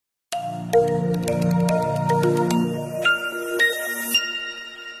Good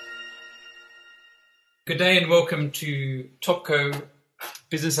day and welcome to Topco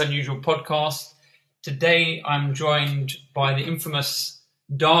Business Unusual podcast. Today I'm joined by the infamous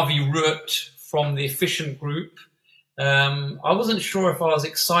Dawie Ruert from the Efficient Group. I wasn't sure if I was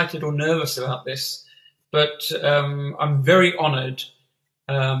excited or nervous about this, but I'm very honoured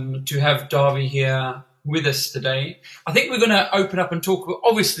to have Dawie here with us today. I think we're going to open up and talk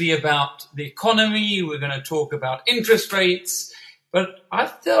obviously about the economy. We're going to talk about interest rates, but I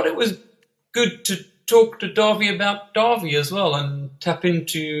thought it was good to talk to Dawie about Dawie as well and tap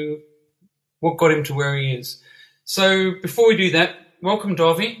into what got him to where he is. So before we do that, welcome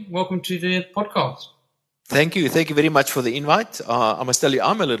Dawie. Welcome to the podcast. Thank you. Thank you very much for the invite. I must tell you,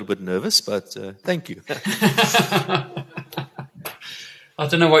 I'm a little bit nervous, but thank you. I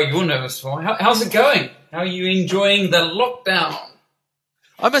don't know what you're nervous for. How's it going? How are you enjoying the lockdown?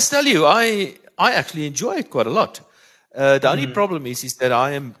 I must tell you, I actually enjoy it quite a lot. The only problem is that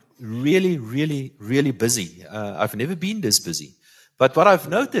I am really busy. I've never been this busy. But what I've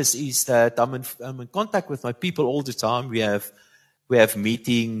noticed is that I'm in contact with my people all the time. We have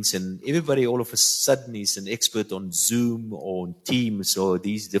meetings, and everybody all of a sudden is an expert on Zoom or on Teams or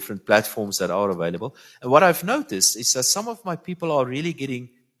these different platforms that are available. And what I've noticed is that some of my people are really getting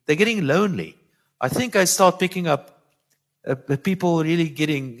lonely. I think I start picking up people really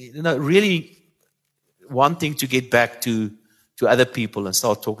getting, really wanting to get back to other people and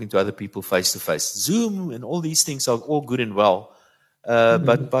start talking to other people face to face. Zoom and all these things are all good and well,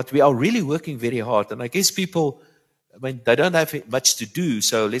 but we are really working very hard. And I guess people, they don't have much to do,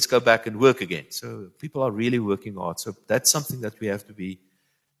 so let's go back and work again. So people are really working hard. So that's something that we have to be.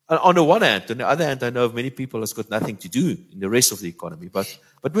 On the one hand, on the other hand, I know many people has got nothing to do in the rest of the economy. But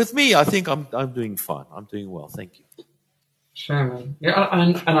with me, I think I'm doing fine. I'm doing well. Thank you. Sure, man. Yeah,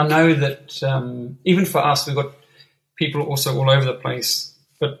 and I know that even for us, we've got people also all over the place.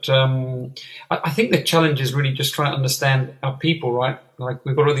 But I think the challenge is really just trying to understand our people, right? Like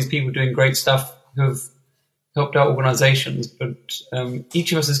we've got all these people doing great stuff who have helped our organizations, but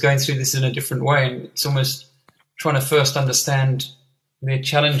each of us is going through this in a different way. And it's almost trying to first understand their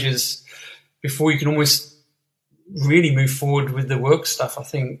challenges before you can almost really move forward with the work stuff, I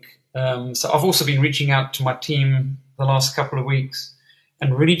think. So I've also been reaching out to my team the last couple of weeks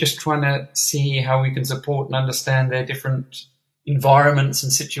and really just trying to see how we can support and understand their different environments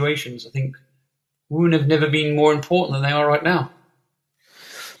and situations. I think women have never been more important than they are right now.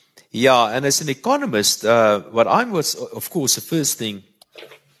 Yeah, and as an economist, what I was, of course, the first thing,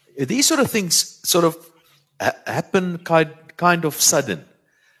 these sort of things sort of happen kind of sudden.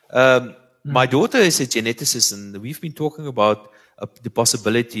 My daughter is a geneticist, and we've been talking about the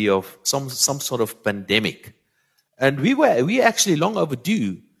possibility of some sort of pandemic. And we actually long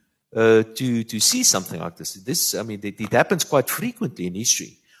overdue to see something like this. It happens quite frequently in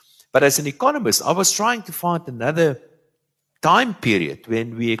history. But as an economist, I was trying to find another time period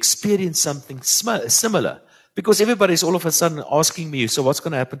when we experience something similar. Because everybody's all of a sudden asking me, so what's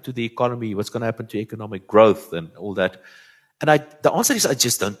going to happen to the economy? What's going to happen to economic growth and all that? And the answer is I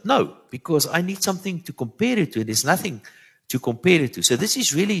just don't know, because I need something to compare it to. There's nothing to compare it to. So this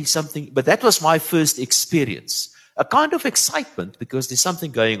is really something, but that was my first experience. A kind of excitement because there's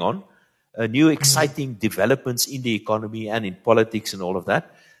something going on, new exciting developments in the economy and in politics and all of that.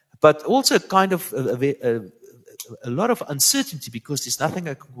 But also kind of a lot of uncertainty because there's nothing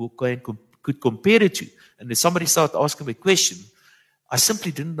I could compare it to. And if somebody started asking me a question, I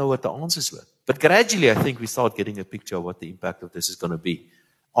simply didn't know what the answers were. But gradually, I think we start getting a picture of what the impact of this is going to be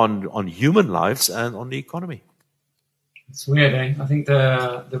on human lives and on the economy. It's weird, eh? I think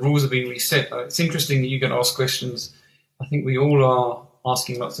the rules are being reset. It's interesting that you get asked questions. I think we all are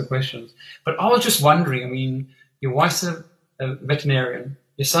asking lots of questions. But I was just wondering, your wife's a veterinarian,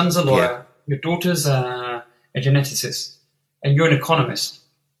 your son's a lawyer, your daughter's a geneticist, and you're an economist.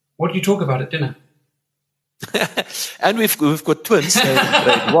 What do you talk about at dinner? And we've got twins,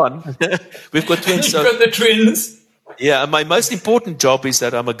 grade one. We've got twins. You've got the twins. Yeah, and my most important job is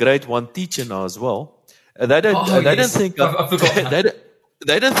that I'm a grade one teacher now as well. And they don't think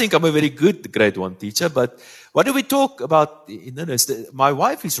they don't think I'm a very good grade one teacher. But what do we talk about? My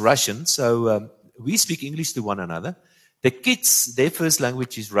wife is Russian, so we speak English to one another. The kids, their first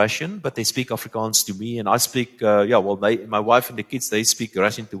language is Russian, but they speak Afrikaans to me, and I speak, my wife and the kids, they speak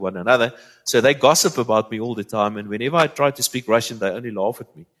Russian to one another. So they gossip about me all the time, and whenever I try to speak Russian, they only laugh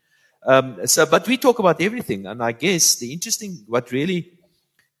at me. But we talk about everything, and I guess the interesting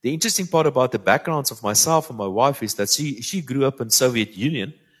part about the backgrounds of myself and my wife is that she grew up in Soviet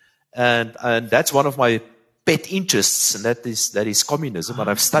Union, and that's one of my pet interests, and that is communism. And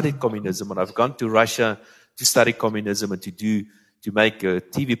I've studied communism, and I've gone to Russia to study communism and to make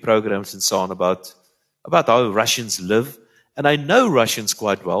TV programs and so on about how Russians live. And I know Russians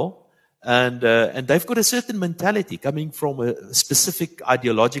quite well, and they've got a certain mentality coming from a specific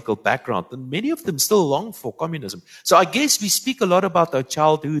ideological background, and many of them still long for communism. So I guess we speak a lot about our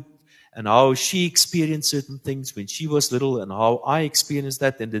childhood and how she experienced certain things when she was little and how I experienced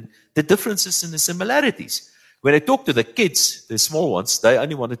that, and the differences and the similarities. When I talk to the kids, the small ones, they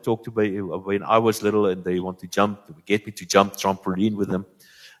only want to talk to me when I was little, and they want to get me to jump trampoline with them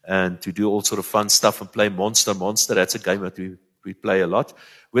and to do all sort of fun stuff and play Monster. That's a game that we play a lot.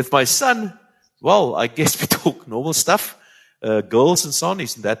 With my son, well, I guess we talk normal stuff, girls and so on.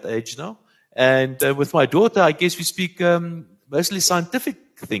 He's in that age now. And with my daughter, I guess we speak mostly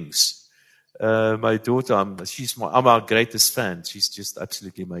scientific things. My daughter, I'm our greatest fan. She's just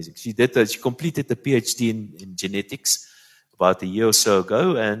absolutely amazing. She completed a PhD in genetics about a year or so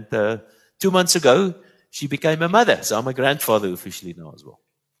ago, and 2 months ago, she became a mother. So I'm a grandfather officially now as well.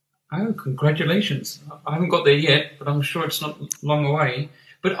 Oh, congratulations. I haven't got there yet, but I'm sure it's not long away.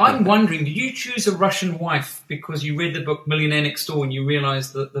 But I'm wondering, did you choose a Russian wife because you read the book Millionaire Next Door and you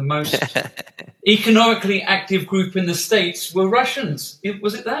realized that the most economically active group in the States were Russians?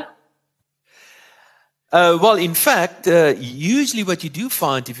 Was it that? Well, in fact, usually what you do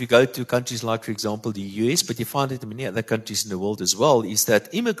find if you go to countries like, for example, the US, but you find it in many other countries in the world as well, is that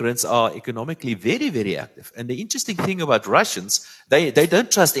immigrants are economically very, very active. And the interesting thing about Russians, they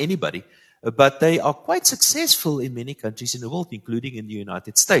don't trust anybody, but they are quite successful in many countries in the world, including in the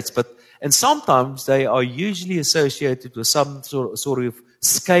United States. And sometimes they are usually associated with some sort of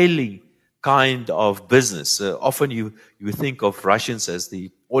scaling kind of business. Often you think of Russians as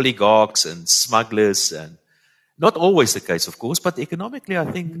the oligarchs and smugglers, and not always the case, of course, but economically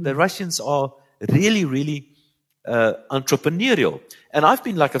I think the Russians are really, really entrepreneurial. And I've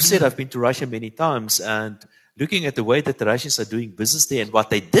been to Russia many times, and looking at the way that the Russians are doing business there and what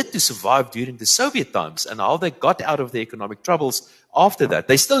they did to survive during the Soviet times and how they got out of the economic troubles after that.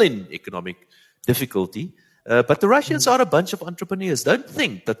 They're still in economic difficulty, but the Russians are a bunch of entrepreneurs. Don't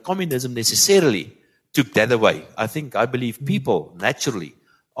think that communism necessarily took that away. I believe people naturally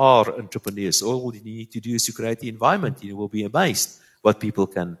are entrepreneurs. All you need to do is to create the environment. You will be amazed what people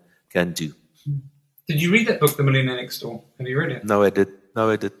can do. Did you read that book, The Millionaire Next Door? Have you read it? No, I did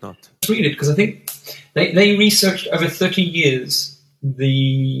not. Let's read it, because I think they researched over 30 years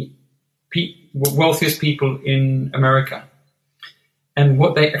the wealthiest people in America. And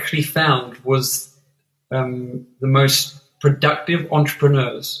what they actually found was the most productive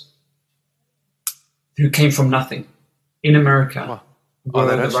entrepreneurs who came from nothing in America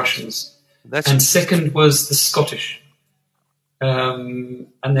were the Russians. And second was the Scottish. And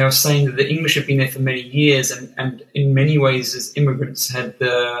they were saying that the English had been there for many years and in many ways as immigrants had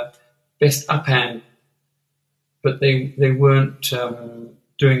the best upper hand, but they weren't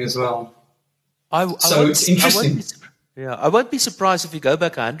doing as well. It's interesting. I won't be surprised if you go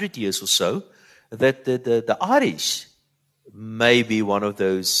back 100 years or so that the Irish may be one of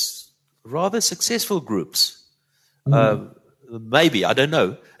those rather successful groups. Maybe, I don't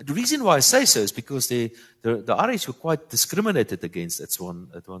know. The reason why I say so is because the Irish were quite discriminated against at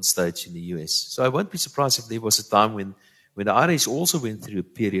one stage in the US. So I won't be surprised if there was a time when the Irish also went through a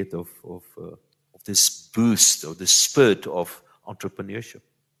period of this boost or this spurt of entrepreneurship.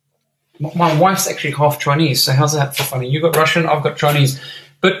 My wife's actually half Chinese, so how's that for funny? You've got Russian, I've got Chinese.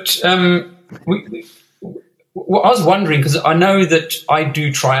 But I was wondering, because I know that I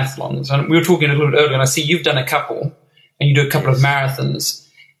do triathlons, and we were talking a little bit earlier, and I see you've done a couple, and you do a couple of marathons.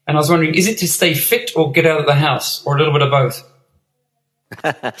 And I was wondering, is it to stay fit or get out of the house, or a little bit of both?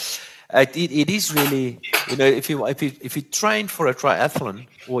 It is really, if you train for a triathlon,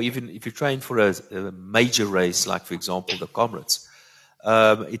 or even if you train for a major race, like for example the Comrades,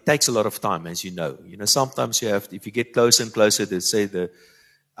 it takes a lot of time, as you know. Sometimes you have, if you get closer and closer to say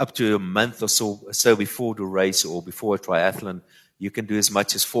up to a month or so before the race or before a triathlon, you can do as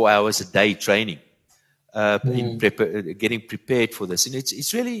much as 4 hours a day training. Getting prepared for this. And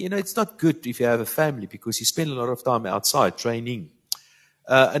it's really, it's not good if you have a family because you spend a lot of time outside training.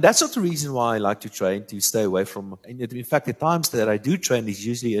 And that's not the reason why I like to train, to stay away from. And in fact, the times that I do train is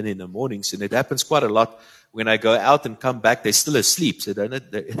usually in the mornings, and it happens quite a lot when I go out and come back, they're still asleep, so they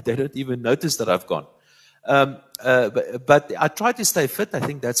don't even notice that I've gone. But I try to stay fit. I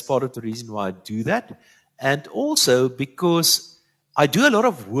think that's part of the reason why I do that. And also because I do a lot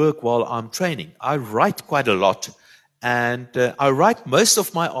of work while I'm training. I write quite a lot. And I write most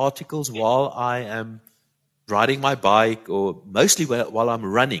of my articles while I am riding my bike or mostly while I'm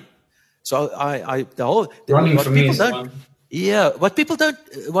running. So Running what for me people is the don't, one. yeah, what people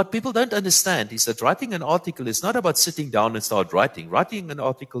don't understand is that writing an article is not about sitting down and start writing. Writing an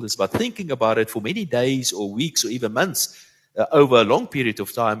article is about thinking about it for many days or weeks or even months over a long period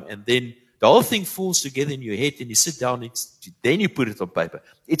of time, and then the whole thing falls together in your head, and you sit down, then you put it on paper.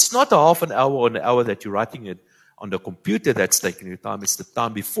 It's not a half an hour or an hour that you're writing it on the computer that's taking your time. It's the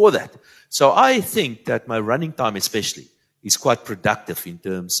time before that. So I think that my running time especially is quite productive in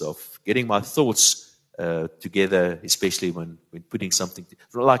terms of getting my thoughts together, especially when putting something,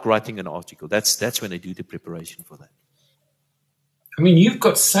 like writing an article. That's when I do the preparation for that. I mean, you've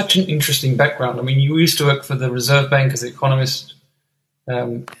got such an interesting background. I mean, you used to work for the Reserve Bank as an economist,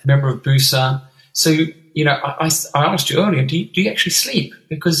 member of BUSA. So, I asked you earlier, do you actually sleep?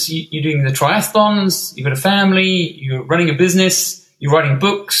 Because you're doing the triathlons, you've got a family, you're running a business, you're writing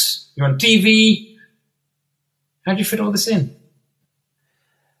books, you're on TV. How do you fit all this in?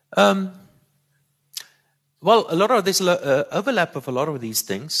 Well, there's overlap of a lot of these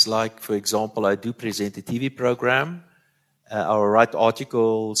things. Like, for example, I do present a TV program, I write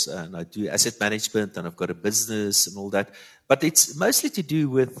articles, and I do asset management, and I've got a business and all that. But it's mostly to do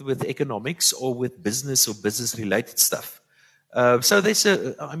with economics or with business or business-related stuff. So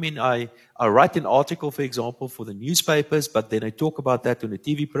I write an article, for example, for the newspapers, but then I talk about that on a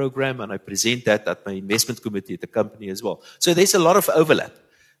TV program, and I present that at my investment committee at the company as well. So there's a lot of overlap.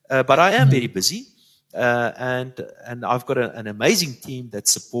 But I am very busy, and I've got an amazing team that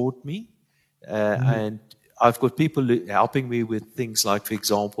support me, and I've got people helping me with things like, for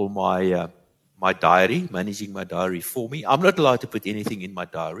example, my diary, managing my diary for me. I'm not allowed to put anything in my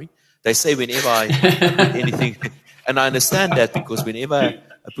diary. They say whenever I put anything, and I understand that, because whenever I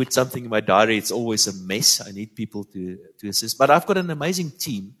put something in my diary, it's always a mess. I need people to assist. But I've got an amazing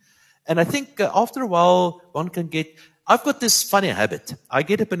team. And I think after a while, I've got this funny habit. I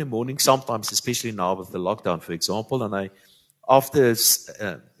get up in the morning sometimes, especially now with the lockdown, for example, and after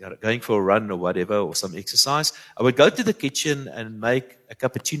going for a run or whatever, or some exercise, I would go to the kitchen and make a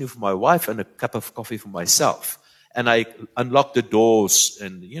cappuccino for my wife and a cup of coffee for myself. And I unlock the doors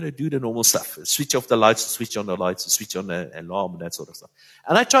and, do the normal stuff. Switch off the lights, switch on the lights, switch on the alarm and that sort of stuff.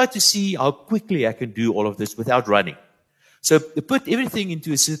 And I try to see how quickly I can do all of this without running. So to put everything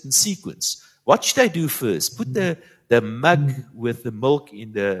into a certain sequence, what should I do first? Put the mug with the milk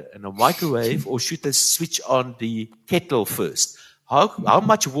in a microwave, or should I switch on the kettle first? How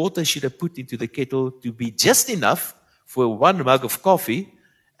much water should I put into the kettle to be just enough for one mug of coffee,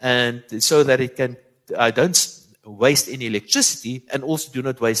 and so that I don't waste any electricity and also do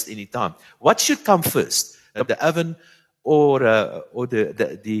not waste any time? What should come first? The oven or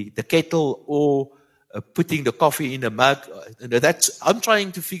the kettle, or putting the coffee in a mug? I'm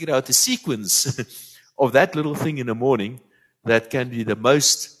trying to figure out the sequence of that little thing in the morning that can be the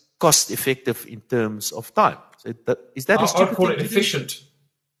most cost-effective in terms of time. So is that a stupid I'd call thing it efficient.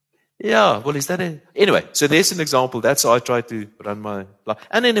 Yeah, well, anyway, so there's an example. That's how I try to run my life.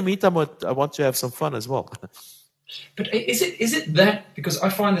 And in the meantime, I want to have some fun as well. But is it that, because I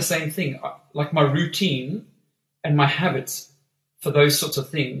find the same thing, like my routine and my habits for those sorts of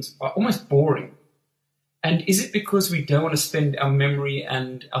things are almost boring. And is it because we don't want to spend our memory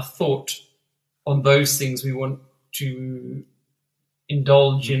and our thought on those things? We want to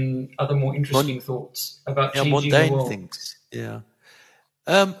indulge in other more interesting thoughts about changing the world. Things. Yeah.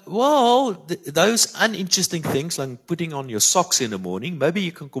 Those uninteresting things, like putting on your socks in the morning, maybe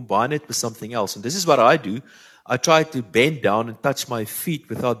you can combine it with something else. And this is what I do. I try to bend down and touch my feet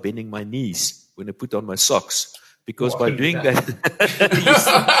without bending my knees when I put on my socks, because by doing that,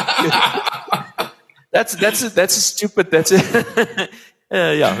 that's a stupid. That's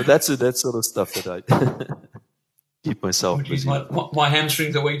that sort of stuff that I keep myself busy. My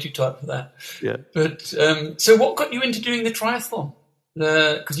hamstrings are way too tight for that. Yeah. But so, what got you into doing the triathlon?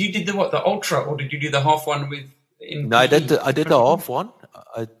 Because you did the ultra, or did you do the half one with? No, I did the half one.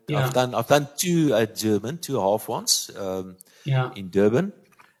 I've done two half ones in Durban,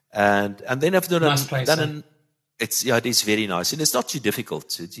 and then I've done nice place, it is very nice, and it's not too difficult.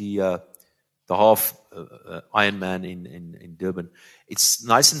 The half Ironman in Durban, it's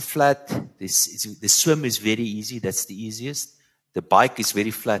nice and flat. The swim is very easy. That's the easiest. The bike is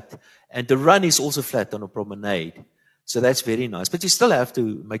very flat, and the run is also flat on a promenade. So that's very nice. But you still have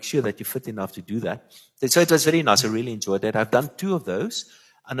to make sure that you're fit enough to do that. So it was very nice. I really enjoyed that. I've done 2 of those,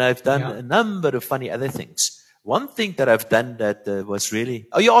 and I've done a number of funny other things. One thing that I've done that was really...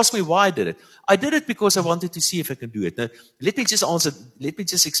 Oh, you asked me why I did it. I did it because I wanted to see if I can do it. Now, let me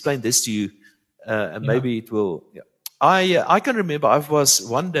just explain this to you, and maybe it will... Yeah. I can remember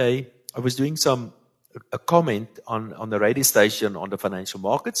one day I was doing a comment on the radio station on the financial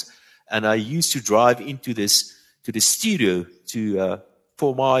markets, And I used to drive into to the studio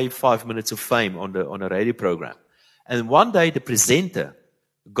for my 5 minutes of fame on a radio program. And one day the presenter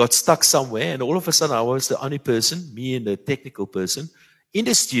got stuck somewhere, and all of a sudden I was the only person, me and the technical person, in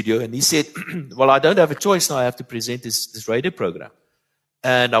the studio, and he said, well, I don't have a choice now, I have to present this radio program.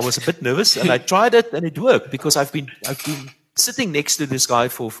 And I was a bit nervous, and I tried it, and it worked, because I've been sitting next to this guy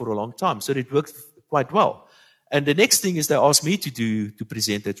for a long time, so it worked quite well. And the next thing is they asked me to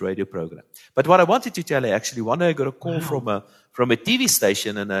present that radio program. But what I wanted to tell you, actually, one day I got a call from a TV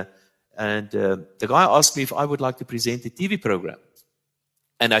station, and the guy asked me if I would like to present a TV program.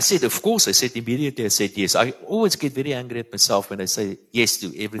 And I said, of course. I said immediately, I said yes. I always get very angry at myself when I say yes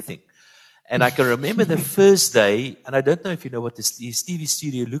to everything. And I can remember the first day, and I don't know if you know what this TV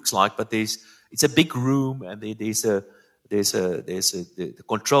studio looks like, but it's a big room, and there's the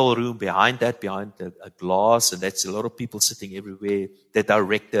control room behind a glass, and that's a lot of people sitting everywhere. The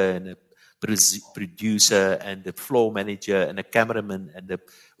director and the producer and the floor manager and the cameraman and the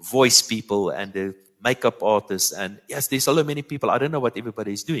voice people and the makeup artist, and yes, there's so many people. I don't know what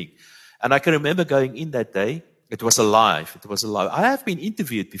everybody is doing. And I can remember going in that day. It was alive. I have been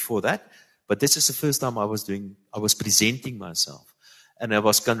interviewed before that, but this is the first time I was presenting myself. And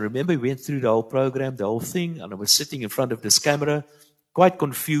I can remember we went through the whole program, the whole thing, and I was sitting in front of this camera, quite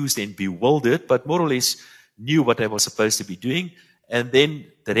confused and bewildered, but more or less knew what I was supposed to be doing. And then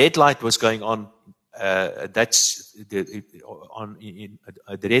the red light was going on. That's the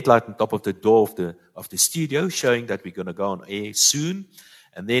red light on top of the door of the studio, showing that we're going to go on air soon.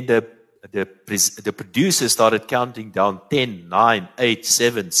 And then the producer started counting down 10, 9, 8,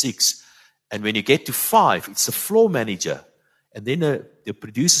 7, 6. And when you get to 5, it's the floor manager. And then the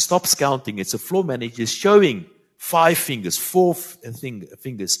producer stops counting. It's the floor manager showing 5 fingers, 4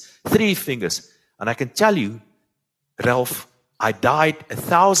 fingers, 3 fingers. And I can tell you, Ralph, I died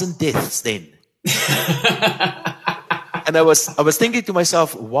 1,000 deaths then. And I was thinking to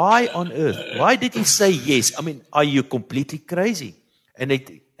myself, why on earth? Why did he say yes? I mean, are you completely crazy? And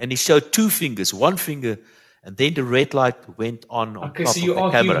he showed 2 fingers, 1 finger, and then the red light went on okay, top so of you the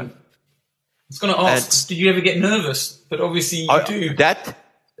are camera. human. I was going to ask, did you ever get nervous? But obviously you do.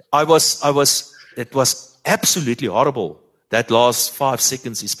 It was absolutely horrible. That last 5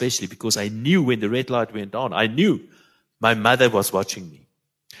 seconds especially, because I knew when the red light went on, I knew my mother was watching me.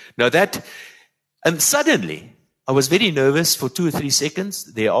 And suddenly, I was very nervous for 2 or 3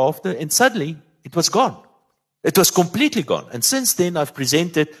 seconds thereafter, and suddenly it was gone. It was completely gone. And since then, I've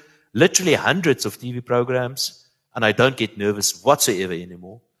presented literally hundreds of TV programs, and I don't get nervous whatsoever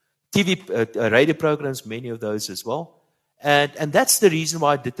anymore. Radio programs, many of those as well. And that's the reason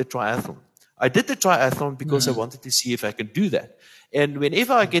why I did the triathlon. I did the triathlon because I wanted to see if I can do that. And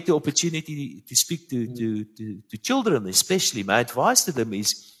whenever I get the opportunity to speak to children, especially, my advice to them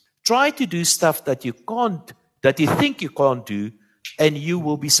is try to do stuff that you think you can't do, and you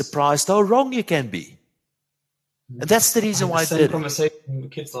will be surprised how wrong you can be. And that's the reason why I did it. Same conversation with the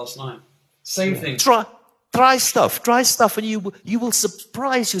kids last night. Same thing. Try stuff, and you will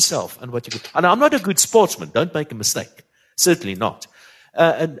surprise yourself and what you can. And I'm not a good sportsman. Don't make a mistake. Certainly not.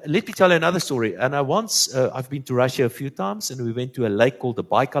 And let me tell you another story. And I've been to Russia a few times, and we went to a lake called the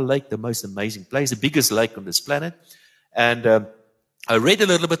Baikal Lake, the most amazing place, the biggest lake on this planet. And I read a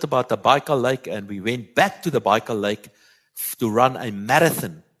little bit about the Baikal Lake, and we went back to the Baikal Lake to run a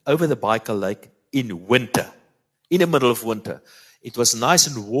marathon over the Baikal Lake in winter, in the middle of winter. It was nice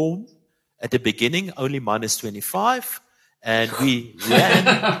and warm at the beginning, only minus 25, and we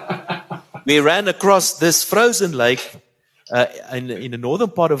ran across this frozen lake in the northern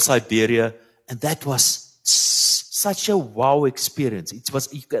part of Siberia, and that was such a wow experience. It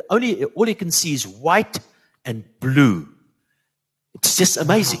was all you can see is white and blue. It's just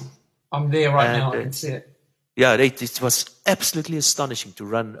amazing. I'm there right now. I can see it. Yeah, it was absolutely astonishing to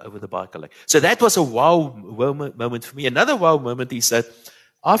run over the Baikal Lake. So that was a wow moment for me. Another wow moment is that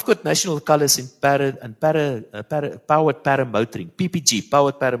I've got national colors in powered paramotoring, PPG,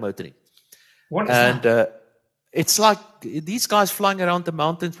 powered paramotoring. What is that? It's like these guys flying around the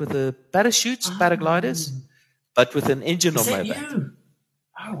mountains with the parachutes, paragliders, but with an engine on my back.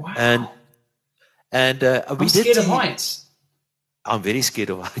 Oh, wow. And I'm scared of heights. I'm very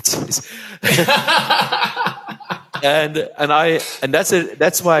scared of heights. and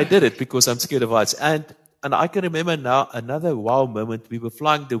that's why I did it, because I'm scared of heights. And I can remember now another wow moment. We were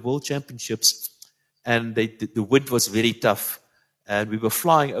flying the World Championships, and the wind was very tough, and we were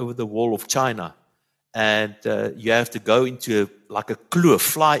flying over the wall of China. And you have to go into a kloof,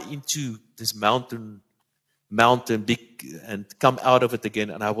 fly into this mountain big, and come out of it again.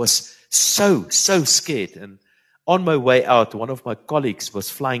 And I was so scared. And on my way out, one of my colleagues was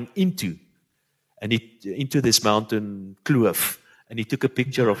flying into this mountain kloof, and he took a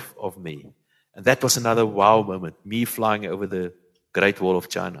picture of me. And that was another wow moment, me flying over the Great Wall of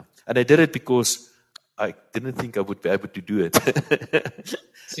China. And I did it because I didn't think I would be able to do it.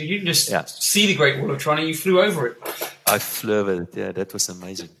 So you didn't just see the Great Wall of China, you flew over it. I flew over it, yeah, that was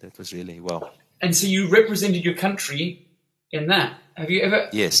amazing. That was really wow. And so you represented your country in that. Have you ever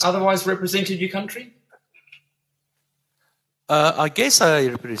otherwise represented your country? I guess I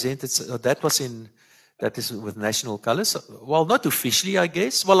represented, that is with national colors. Well, not officially, I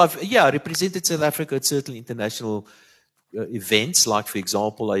guess. Well, I represented South Africa at certain international events. Like, for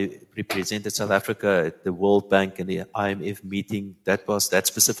example, I represented South Africa at the World Bank and the IMF meeting. That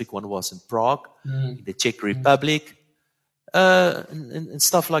specific one was in Prague, in the Czech Republic, and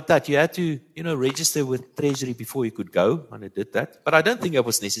stuff like that. You had to, register with Treasury before you could go, and I did that. But I don't think I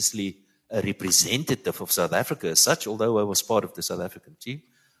was necessarily a representative of South Africa as such, although I was part of the South African team.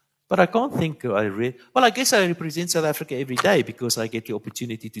 But I can't think I guess I represent South Africa every day because I get the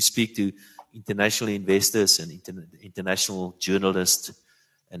opportunity to speak to international investors and international journalists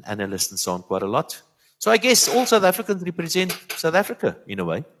and analysts and so on quite a lot. So I guess all South Africans represent South Africa in a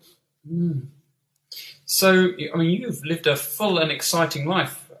way. So, you've lived a full and exciting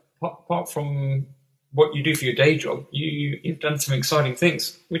life. Apart from what you do for your day job, you've done some exciting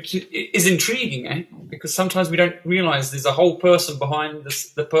things, which is intriguing, eh? Because sometimes we don't realize there's a whole person behind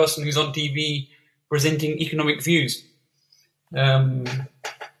the person who's on TV presenting economic views.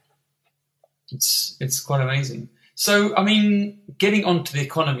 It's quite amazing. So, getting onto the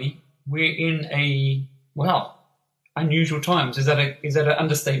economy, we're in unusual times. Is that an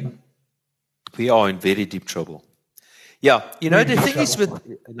understatement? We are in very deep trouble. Yeah, the thing is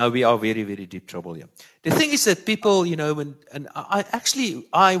we are very, very deep trouble. Yeah, the thing is that people,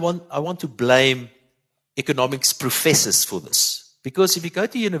 I want to blame economics professors for this, because if you go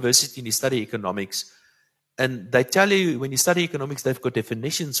to university and you study economics, and they tell you when you study economics, they've got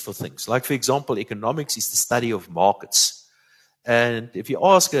definitions for things. Like, for example, economics is the study of markets. And if you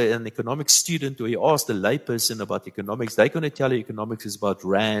ask an economics student or you ask the layperson about economics, they're going to tell you economics is about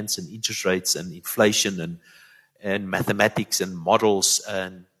rands and interest rates and inflation and mathematics and models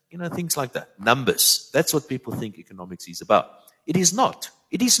and, things like that. Numbers. That's what people think economics is about. It is not.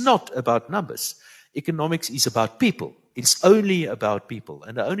 It is not about numbers. Economics is about people. It's only about people.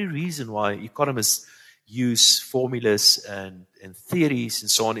 And the only reason why economists use formulas and theories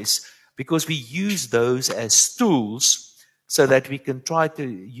and so on is because we use those as tools so that we can try to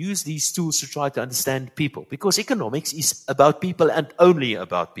use these tools to try to understand people. Because economics is about people and only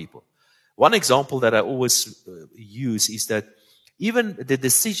about people. One example that I always use is that even the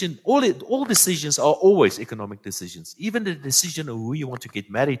decision, all decisions are always economic decisions. Even the decision of who you want to get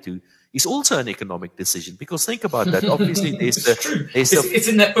married to is also an economic decision. Because think about that. Obviously, it's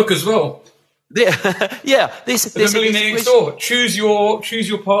in that book as well. There's the Millionaire Next Door. Choose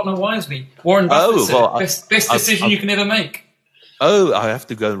your partner wisely. Warren Buffett said, best decision you can ever make. Oh, I have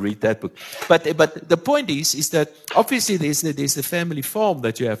to go and read that book. But the point is that obviously there's the family farm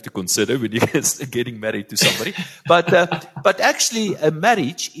that you have to consider when you're getting married to somebody. But actually, a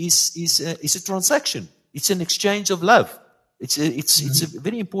marriage is a transaction. It's an exchange of love. It's a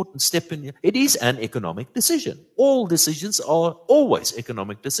very important step in. It is an economic decision. All decisions are always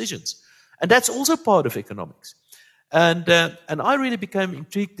economic decisions, and that's also part of economics. And I really became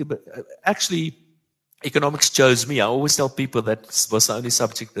intrigued. Actually, economics chose me. I always tell people that was the only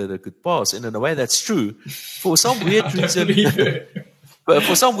subject that I could pass, and in a way, that's true. For some weird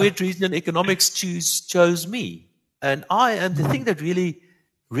reason, economics chose me. And the thing that really,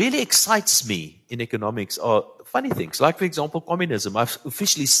 really excites me in economics are funny things. Like, for example, communism. I've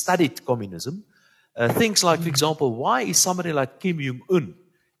officially studied communism. Things like, for example, why is somebody like Kim Jong-un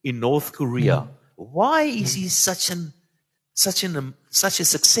in North Korea? Why is he such a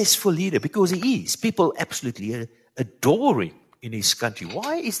successful leader? Because he is. People absolutely adore him in his country.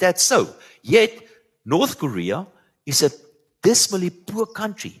 Why is that so? Yet, North Korea is a dismally poor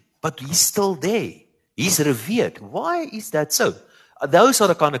country, but he's still there. He's revered. Why is that so? Those are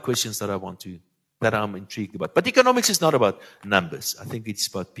the kind of questions that I'm intrigued about. But economics is not about numbers. I think it's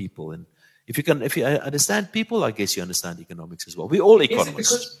about people. And if you understand people, I guess you understand economics as well. We're all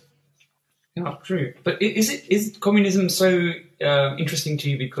economists. Yeah, true. But is communism so interesting to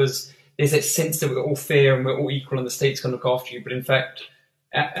you because there's that sense that we're all fair and we're all equal and the state's going to look after you, but in fact,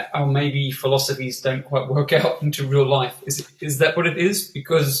 our maybe philosophies don't quite work out into real life? Is that what it is?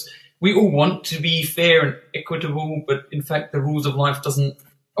 Because we all want to be fair and equitable, but in fact, the rules of life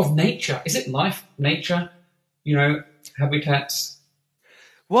of nature. Is it life, nature, habitats?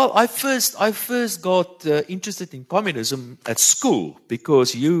 Well, I first got interested in communism at school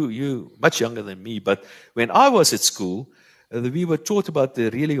because you much younger than me, but when I was at school, we were taught about the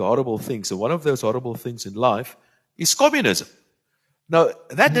really horrible things, and one of those horrible things in life is communism. Now,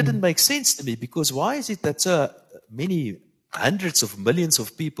 that didn't make sense to me because why is it that so many hundreds of millions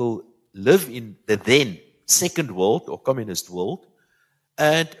of people live in the then second world or communist world?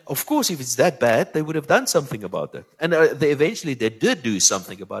 And of course, if it's that bad, they would have done something about it. And eventually they did do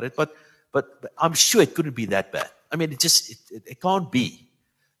something about it, but I'm sure it couldn't be that bad. I mean, it can't be.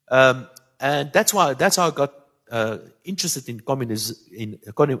 And that's how I got interested in communism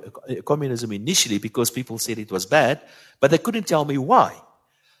initially, because people said it was bad, but they couldn't tell me why.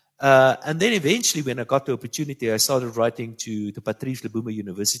 And then eventually, when I got the opportunity, I started writing to the Patrice Lumumba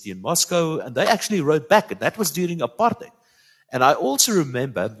University in Moscow, and they actually wrote back, and that was during apartheid. And I also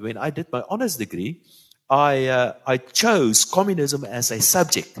remember when I did my honors degree, I chose communism as a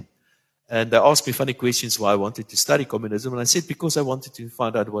subject. And they asked me funny questions why I wanted to study communism, and I said because I wanted to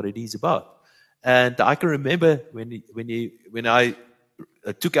find out what it is about. And I can remember when I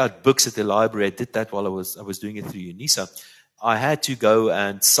took out books at the library. I did that while I was doing it through UNISA. I had to go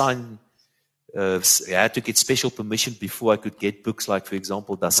and sign. I had to get special permission before I could get books like, for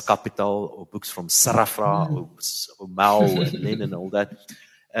example, Das Kapital, or books from Sarafra or Mao and Lenin and all that.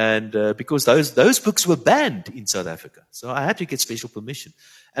 And because those books were banned in South Africa, so I had to get special permission.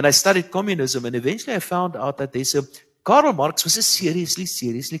 And I studied communism, and eventually I found out that Karl Marx was a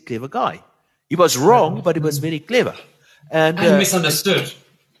seriously clever guy. He was wrong, but he was very clever. And misunderstood.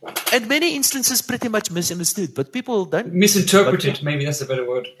 In many instances, pretty much misunderstood. But people don't... Misinterpreted, maybe that's a better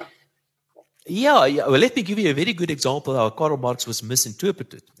word. Yeah. Well, let me give you a very good example how Karl Marx was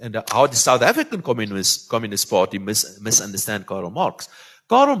misinterpreted and how the South African Communist Party misunderstand Karl Marx.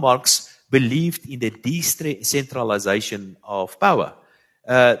 Karl Marx believed in the decentralization of power.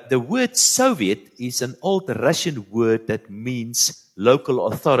 The word Soviet is an old Russian word that means local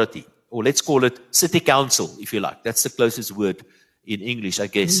authority, or let's call it city council, if you like. That's the closest word in English, I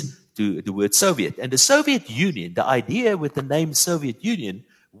guess, to the word Soviet. And the Soviet Union, the idea with the name Soviet Union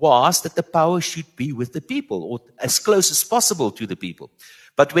was that the power should be with the people, or as close as possible to the people.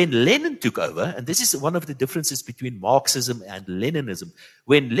 But when Lenin took over, and this is one of the differences between Marxism and Leninism,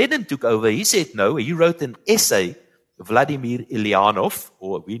 when Lenin took over, he said no. He wrote an essay, Vladimir Ilyanov,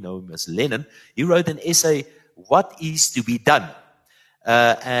 or we know him as Lenin, he wrote an essay, What is to be Done?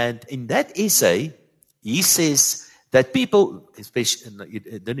 And in that essay, he says that people, especially, he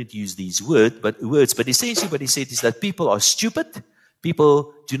didn't use these words, but essentially what he said is that people are stupid.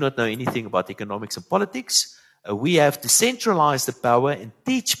 People do not know anything about economics and politics. We have to centralize the power and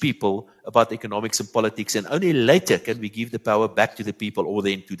teach people about economics and politics, and only later can we give the power back to the people or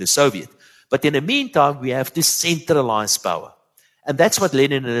then to the Soviet. But in the meantime, we have to centralize power. And that's what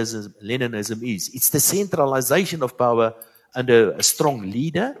Leninism is. It's the centralization of power under a strong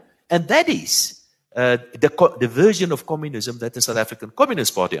leader, and that is the version of communism that the South African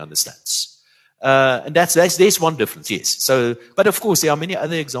Communist Party understands. And there's one difference, yes. So, but of course, there are many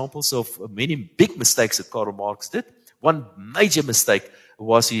other examples of many big mistakes that Karl Marx did. One major mistake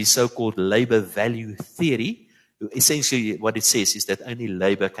was his so-called labor value theory. Essentially, what it says is that only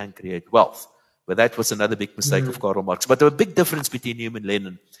labor can create wealth. But that was another big mistake of Karl Marx. But the big difference between him and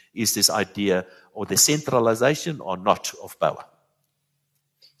Lenin is this idea of the centralization or not of power.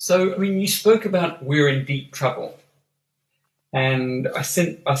 So, I mean, you spoke about we're in deep trouble. And I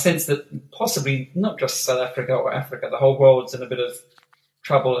sense that possibly not just South Africa or Africa, the whole world's in a bit of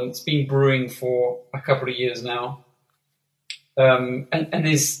trouble, and it's been brewing for a couple of years now. And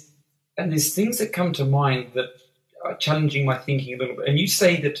there's things that come to mind that are challenging my thinking a little bit. And you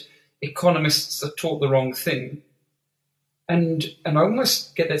say that economists are taught the wrong thing, and I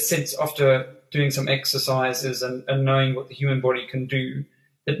almost get that sense after doing some exercises and knowing what the human body can do,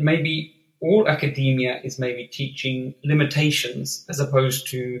 that maybe all academia is maybe teaching limitations as opposed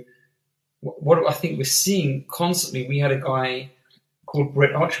to what I think we're seeing constantly. We had a guy called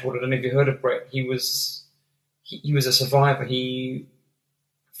Brett Archibald. I don't know if you heard of Brett. He was a survivor. He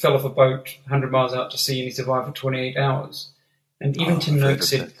fell off a boat 100 miles out to sea, and he survived for 28 hours. And even Tim Noakes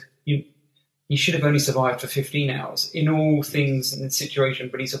said he should have only survived for 15 hours in all things in the situation,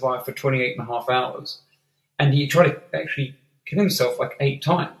 but he survived for 28 and a half hours. And he tried to actually kill himself like 8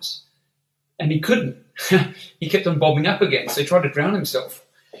 times. And he couldn't. He kept on bobbing up again, so he tried to drown himself.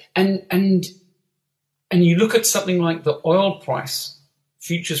 And you look at something like the oil price,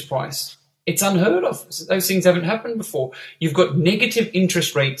 futures price, it's unheard of. Those things haven't happened before. You've got negative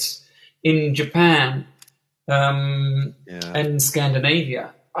interest rates in Japan and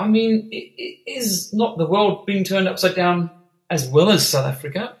Scandinavia. I mean, is not the world being turned upside down as well as South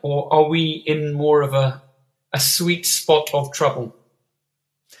Africa, or are we in more of a sweet spot of trouble?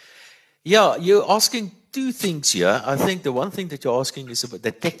 Yeah, you're asking two things here. I think the one thing that you're asking is about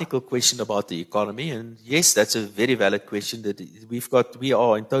the technical question about the economy, and yes, that's a very valid question. That we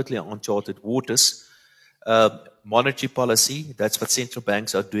are in totally uncharted waters. Monetary policy, that's what central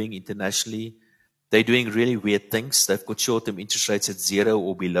banks are doing internationally. They're doing really weird things. They've got short-term interest rates at 0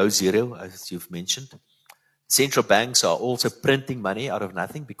 or below 0, as you've mentioned. Central banks are also printing money out of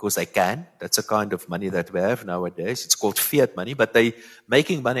nothing because they can. That's a kind of money that we have nowadays. It's called fiat money, but they're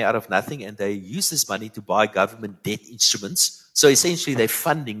making money out of nothing, and they use this money to buy government debt instruments. So essentially, they're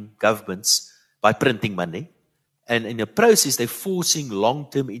funding governments by printing money. And in the process, they're forcing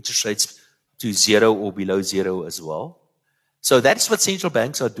long-term interest rates to 0 or below 0 as well. So that's what central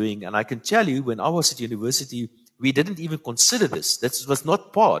banks are doing. And I can tell you, when I was at university, we didn't even consider this. That was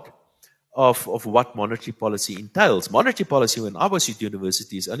not part of what monetary policy entails. Monetary policy, when I was at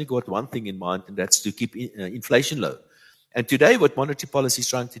university, has only got one thing in mind, and that's to keep inflation low. And today, what monetary policy is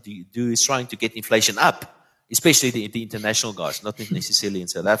trying to do is trying to get inflation up, especially the international guys, not necessarily in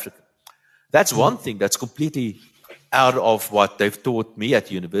South Africa. That's one thing that's completely out of what they've taught me at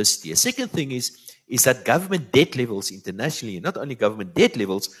university. A second thing is that government debt levels internationally, not only government debt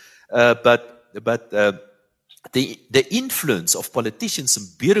levels, but the influence of politicians and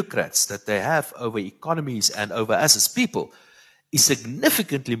bureaucrats that they have over economies and over us as people is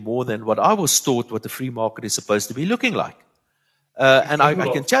significantly more than what I was taught what the free market is supposed to be looking like. And I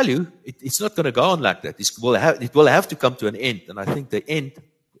can tell you, it's not going to go on like that. It will have to come to an end. And I think the end,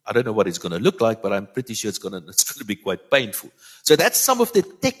 I don't know what it's going to look like, but I'm pretty sure it's going to be quite painful. So that's some of the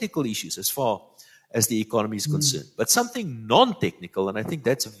technical issues as far as the economy is concerned. But something non-technical, and I think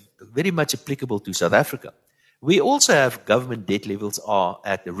that's very much applicable to South Africa. We also have government debt levels are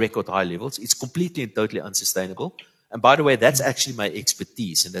at the record high levels. It's completely and totally unsustainable. And by the way, that's actually my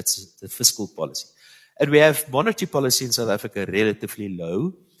expertise, and that's the fiscal policy. And we have monetary policy in South Africa relatively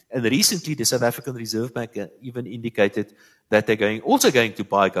low. And recently, the South African Reserve Bank even indicated that they're also going to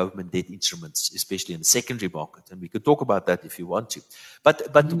buy government debt instruments, especially in the secondary market. And we could talk about that if you want to.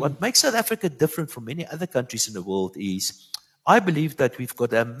 But what makes South Africa different from many other countries in the world is, I believe that we've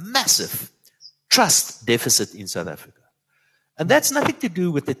got a massive trust deficit in South Africa. And that's nothing to do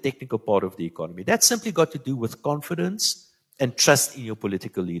with the technical part of the economy. That's simply got to do with confidence and trust in your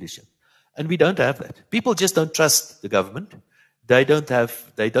political leadership. And we don't have that. People just don't trust the government. They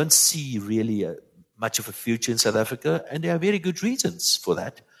don't see really much of a future in South Africa, and there are very good reasons for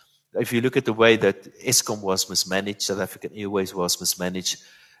that. If you look at the way that Eskom was mismanaged, South African Airways was mismanaged,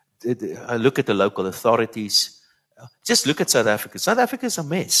 look at the local authorities, just look at South Africa. South Africa is a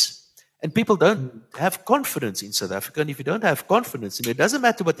mess. And people don't have confidence in South Africa. And if you don't have confidence, and it doesn't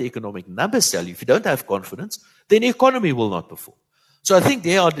matter what the economic numbers tell you, if you don't have confidence, then the economy will not perform. So I think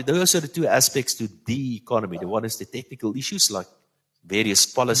those are the two aspects to the economy. The one is the technical issues like various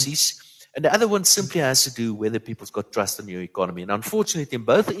policies. And the other one simply has to do whether people's got trust in your economy. And unfortunately, in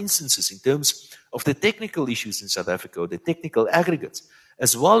both instances, in terms of the technical issues in South Africa, or the technical aggregates,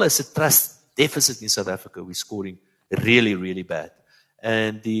 as well as the trust deficit in South Africa, we're scoring really, really bad.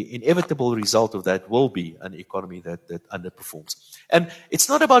 And the inevitable result of that will be an economy that underperforms. And it's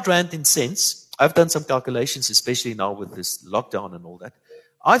not about rand and cents. I've done some calculations, especially now with this lockdown and all that.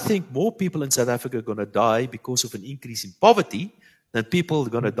 I think more people in South Africa are going to die because of an increase in poverty than people are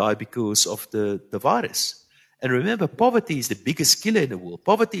going to die because of the virus. And remember, poverty is the biggest killer in the world.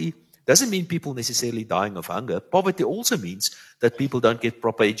 Poverty doesn't mean people necessarily dying of hunger. Poverty also means that people don't get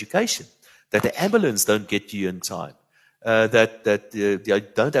proper education, that the ambulance don't get to you in time. That they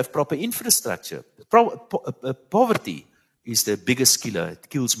don't have proper infrastructure. Poverty is the biggest killer. It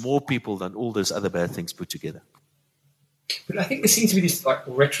kills more people than all those other bad things put together. But I think there seems to be this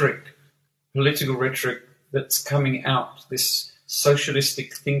political rhetoric that's coming out, this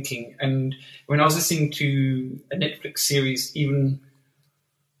socialistic thinking. And when I was listening to a Netflix series, even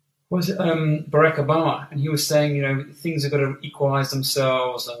Barack Obama, and he was saying, things have got to equalize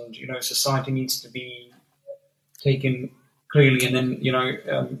themselves, and society needs to be taken clearly, and then you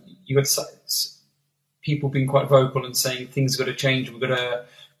got people being quite vocal and saying things have got to change. We've got to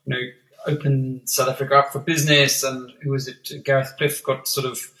open South Africa up for business. And who was it? Gareth Cliff got sort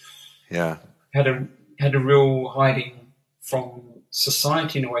of had a real hiding from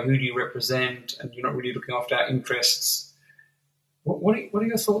society in a way. Who do you represent? And you're not really looking after our interests. What are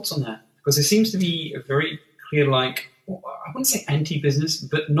your thoughts on that? Because there seems to be a very clear, I wouldn't say anti-business,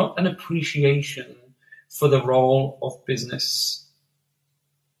 but not an appreciation for the role of business.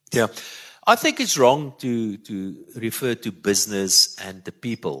 Yeah. I think it's wrong to refer to business and the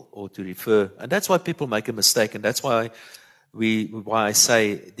people, or to refer, and that's why people make a mistake, and that's why why I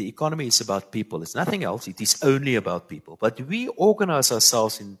say the economy is about people. It's nothing else. It is only about people. But we organize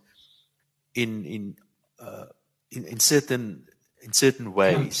ourselves in certain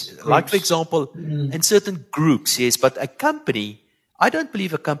ways. Groups. Like, for example, in certain groups, yes. But a company, I don't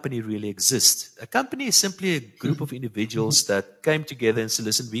believe a company really exists. A company is simply a group of individuals that came together and said,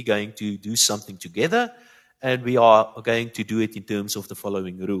 listen, we're going to do something together, and we are going to do it in terms of the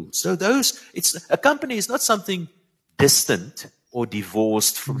following rules. So a company is not something distant or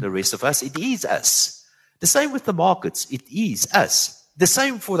divorced from the rest of us. It is us. The same with the markets. It is us. The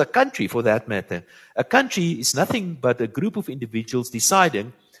same for the country, for that matter. A country is nothing but a group of individuals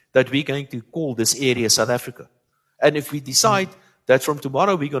deciding that we're going to call this area South Africa. And if we decide that from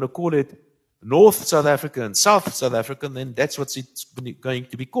tomorrow we're going to call it North South Africa and South South Africa, then that's what it's going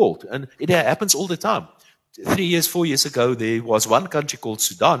to be called. And it happens all the time. 3 years, 4 years ago, there was one country called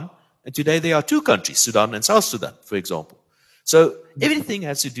Sudan, and today there are two countries, Sudan and South Sudan, for example. So everything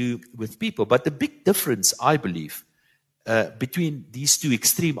has to do with people. But the big difference, I believe, between these two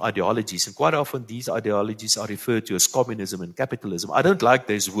extreme ideologies, and quite often these ideologies are referred to as communism and capitalism. I don't like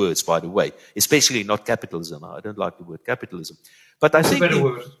those words, by the way, especially not capitalism. I don't like the word capitalism. But I think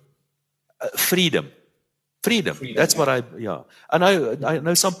freedom. Freedom. That's what I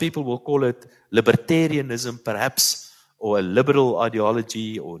know some people will call it libertarianism, perhaps, or a liberal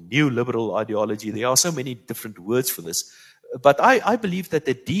ideology or new liberal ideology. There are so many different words for this. But I believe that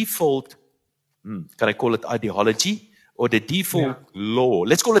the default, can I call it ideology, or the default law,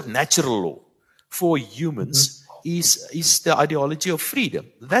 let's call it natural law, for humans is the ideology of freedom.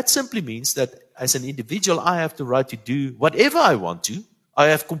 That simply means that as an individual, I have the right to do whatever I want to. I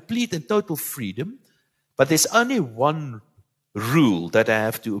have complete and total freedom. But there's only one rule that I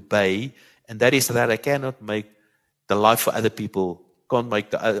have to obey, and that is that I cannot make the life for other people, can't make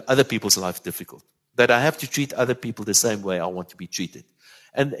other people's life difficult. That I have to treat other people the same way I want to be treated.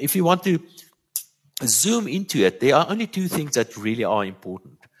 And if you want to zoom into it, there are only two things that really are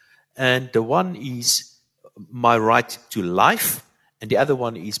important. And the one is my right to life, and the other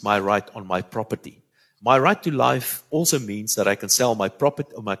one is my right on my property. My right to life also means that I can sell my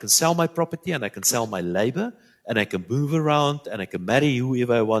property, and I can sell my labor, and I can move around, and I can marry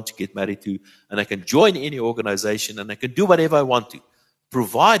whoever I want to get married to, and I can join any organization, and I can do whatever I want to,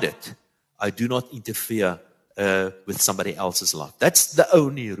 provided I do not interfere with somebody else's life. That's the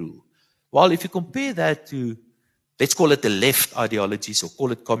only rule. While if you compare that to, let's call it the left ideologies, or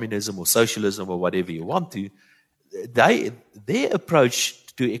call it communism or socialism or whatever you want to, their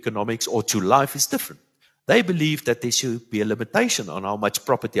approach to economics or to life is different. They believe that there should be a limitation on how much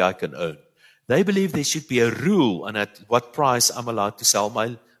property I can own. They believe there should be a rule on at what price I'm allowed to sell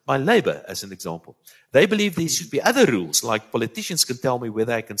my labor, as an example. They believe there should be other rules, like politicians can tell me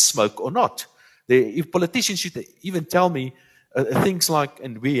whether I can smoke or not. If politicians should even tell me things like,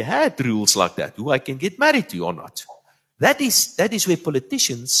 and we had rules like that, who I can get married to or not. That is where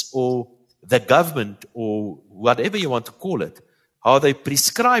politicians or the government or whatever you want to call it, how they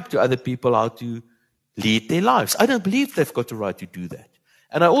prescribe to other people how to lead their lives. I don't believe they've got the right to do that.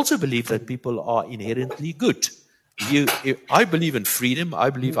 And I also believe that people are inherently good. I believe in freedom. I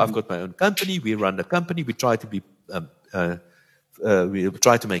believe I've got my own company. We run the company. We try to be, we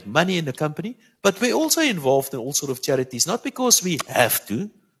try to make money in the company. But we're also involved in all sorts of charities, not because we have to,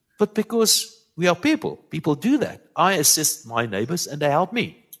 but because we are people. People do that. I assist my neighbors and they help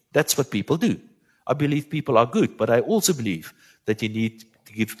me. That's what people do. I believe people are good, but I also believe that you need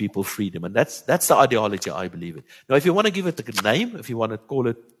to give people freedom. And that's the ideology I believe in. Now, if you want to give it a name, if you want to call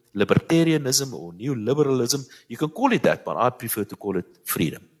it libertarianism or new liberalism, you can call it that, but I prefer to call it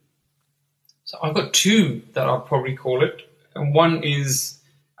freedom. So I've got two that I'll probably call it. And one is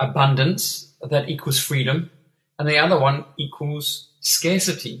abundance, that equals freedom. And the other one equals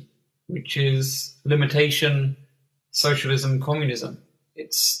scarcity, which is limitation, socialism, communism.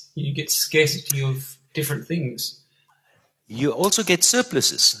 You get scarcity of different things. You also get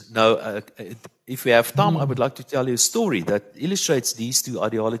surpluses. Now, if we have time, I would like to tell you a story that illustrates these two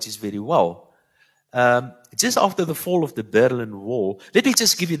ideologies very well. Just after the fall of the Berlin Wall, let me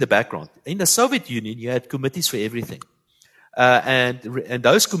just give you the background. In the Soviet Union, you had committees for everything. And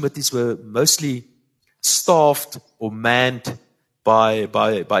those committees were mostly staffed or manned by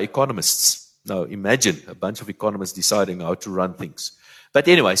economists. Now, imagine a bunch of economists deciding how to run things. But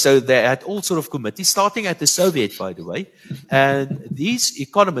anyway, so they had all sort of committees, starting at the Soviet, by the way. And these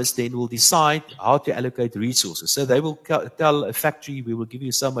economists then will decide how to allocate resources. So they will tell a factory, we will give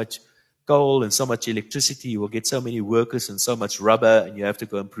you so much coal and so much electricity, you will get so many workers and so much rubber, and you have to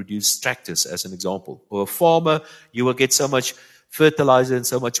go and produce tractors, as an example. Or a farmer, you will get so much fertilizer and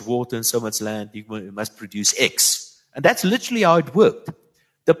so much water and so much land, you must produce X. And that's literally how it worked.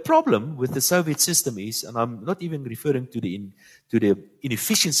 The problem with the Soviet system is, and I'm not even referring to the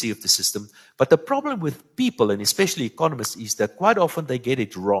inefficiency of the system, but the problem with people, and especially economists, is that quite often they get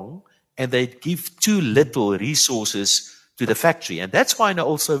it wrong and they give too little resources to the factory. And that's why in the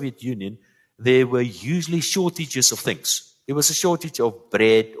old Soviet Union, there were usually shortages of things. There was a shortage of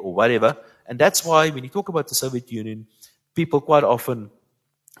bread or whatever. And that's why when you talk about the Soviet Union, people quite often,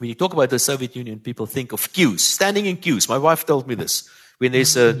 when you talk about the Soviet Union, people think of queues, standing in queues. My wife told me this. When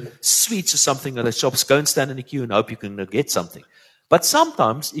there's sweets or something at the shops, go and stand in a queue and hope you can get something. But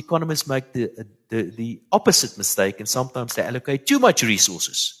sometimes economists make the opposite mistake, and sometimes they allocate too much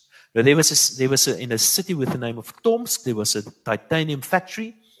resources. Now, there was in a city with the name of Tomsk, there was a titanium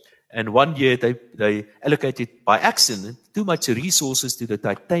factory, and one year they allocated by accident too much resources to the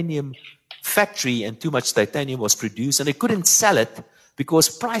titanium factory, and too much titanium was produced, and they couldn't sell it because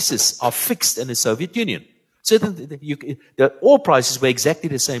prices are fixed in the Soviet Union. So the ore prices were exactly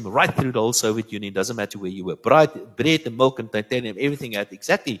the same right through the whole Soviet Union. Doesn't matter where you were. Bread and milk and titanium, everything had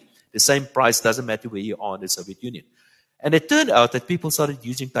exactly the same price. Doesn't matter where you are in the Soviet Union. And it turned out that people started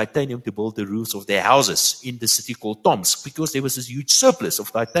using titanium to build the roofs of their houses in the city called Tomsk because there was this huge surplus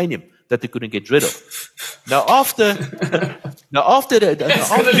of titanium that they couldn't get rid of. Now after it's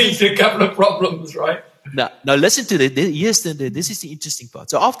going to lead to a couple of problems, right? Now listen to this. This is the interesting part.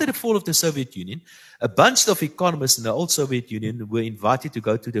 So after the fall of the Soviet Union, a bunch of economists in the old Soviet Union were invited to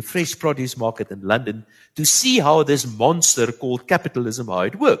go to the fresh produce market in London to see how this monster called capitalism, how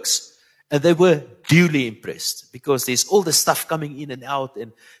it works. And they were duly impressed because there's all the stuff coming in and out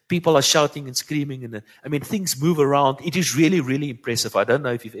and people are shouting and screaming. And things move around. It is really, really impressive. I don't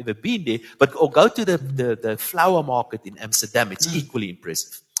know if you've ever been there, or go to the flower market in Amsterdam. It's equally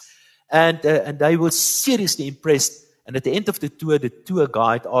impressive. And they were seriously impressed. And at the end of the tour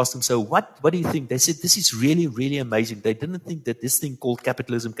guide asked them, so what do you think? They said, this is really, really amazing. They didn't think that this thing called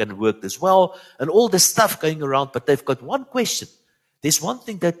capitalism can work this well and all the stuff going around, but they've got one question. There's one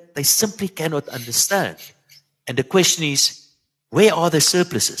thing that they simply cannot understand. And the question is, where are the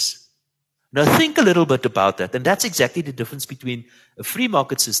surpluses? Now think a little bit about that. And that's exactly the difference between a free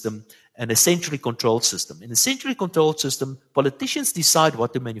market system and a centrally controlled system. In a centrally controlled system, politicians decide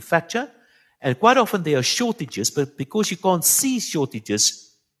what to manufacture. And quite often there are shortages, but because you can't see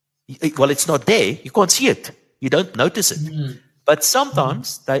shortages, it's not there, you can't see it. You don't notice it. Mm-hmm. But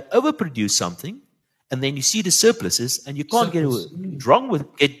sometimes they overproduce something, and then you see the surpluses, and you can't get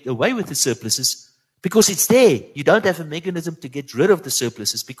away with the surpluses because it's there. You don't have a mechanism to get rid of the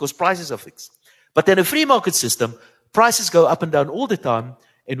surpluses because prices are fixed. But in a free market system, prices go up and down all the time,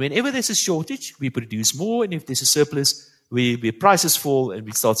 and whenever there's a shortage, we produce more, and if there's a surplus, we prices fall and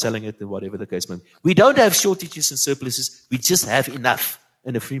we start selling it and whatever the case may be. We don't have shortages and surpluses. We just have enough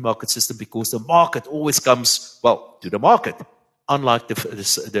in a free market system because the market always comes, to the market, unlike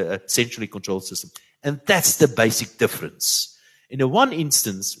the centrally controlled system. And that's the basic difference. In the one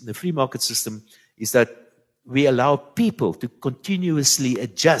instance, in the free market system, is that we allow people to continuously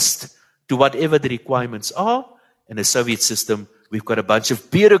adjust to whatever the requirements are. In the Soviet system, we've got a bunch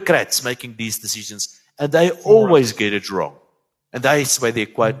of bureaucrats making these decisions, and they always get it wrong. And that's why they're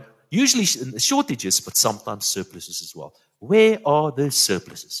quite, usually shortages, but sometimes surpluses as well. Where are the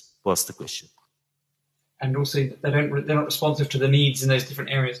surpluses? Was the question. And also, they're not responsive to the needs in those different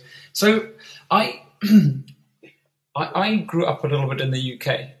areas. So I grew up a little bit in the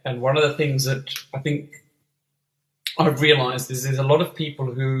UK, and one of the things that I think I've realized is there's a lot of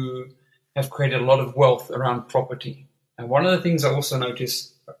people who have created a lot of wealth around property. And one of the things I also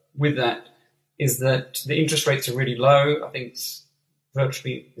noticed with that is that the interest rates are really low. I think it's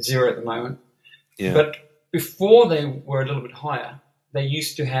virtually zero at the moment. Yeah. But before they were a little bit higher, they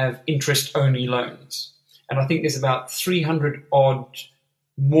used to have interest-only loans. And I think there's about 300 odd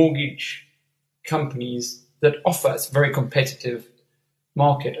mortgage companies that offer a very competitive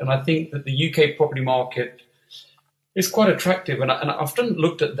market. And I think that the UK property market is quite attractive. And I often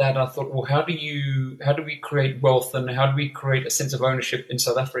looked at that and I thought, well, how do we create wealth and how do we create a sense of ownership in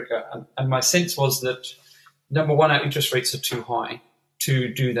South Africa? And my sense was that, number one, our interest rates are too high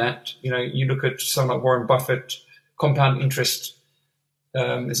to do that. You look at someone like Warren Buffett, compound interest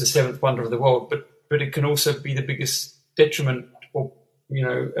is the seventh wonder of the world, but it can also be the biggest detriment, or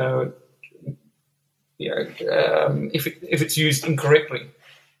if it's used incorrectly.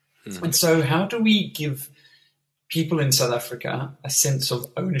 Mm. And so, how do we give people in South Africa a sense of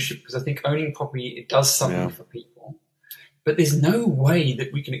ownership? Because I think owning property, it does something for people, but there's no way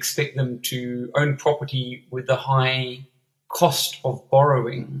that we can expect them to own property with the high cost of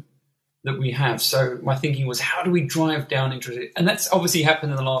borrowing that we have. So my thinking was, how do we drive down interest? And that's obviously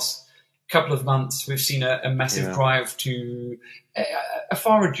happened in the last couple of months, we've seen a massive drive to a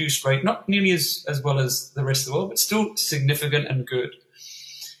far reduced rate, not nearly as well as the rest of the world, but still significant and good.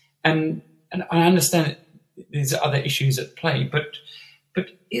 And I understand there's other issues at play, but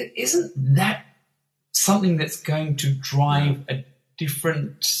isn't that something that's going to drive a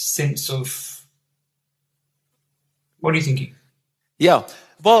different sense of, what are you thinking? Yeah.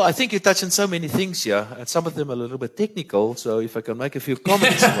 Well, I think you touch on so many things here, and some of them are a little bit technical. So if I can make a few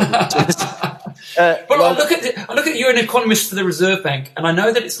comments. I look at you're an economist for the Reserve Bank, and I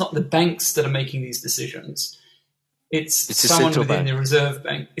know that it's not the banks that are making these decisions. It's someone within the Reserve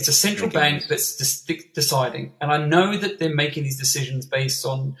Bank. It's a central bank that's deciding. And I know that they're making these decisions based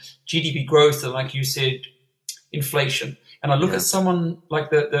on GDP growth and, like you said, inflation. And I look at someone like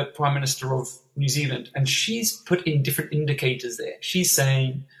the Prime Minister of New Zealand, and she's put in different indicators there. She's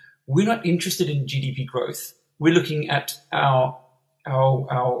saying, we're not interested in GDP growth. We're looking at our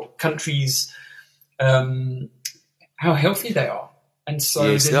country's, how healthy they are. And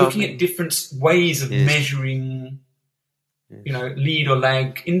so they're looking at different ways of measuring, lead or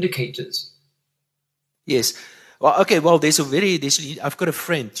lag indicators. Yes. Well, okay. Well, I've got a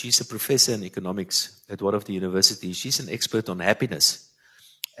friend. She's a professor in economics at one of the universities. She's an expert on happiness,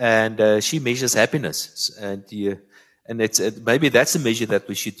 and she measures happiness. And maybe that's a measure that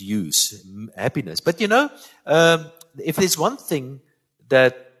we should use, happiness. But if there's one thing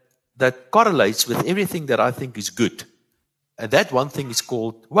that correlates with everything that I think is good, and that one thing is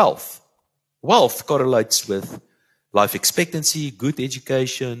called wealth. Wealth correlates with life expectancy, good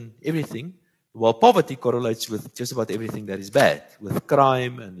education, everything. While poverty correlates with just about everything that is bad, with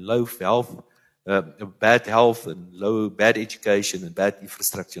crime and low health, bad health and bad education and bad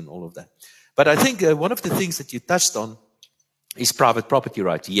infrastructure and all of that. But I think one of the things that you touched on is private property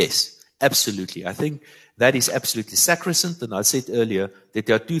rights. Yes, absolutely. I think that is absolutely sacrosanct. And I said earlier that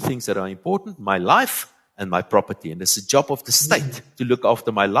there are two things that are important, my life and my property. And it's the job of the state to look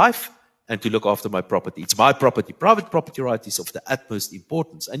after my life and to look after my property. It's my property. Private property right is of the utmost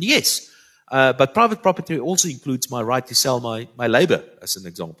importance. And yes, but private property also includes my right to sell my labor, as an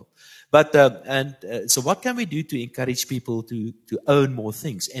example. But so what can we do to encourage people to own more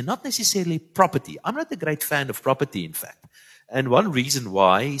things? And not necessarily property. I'm not a great fan of property, in fact. And one reason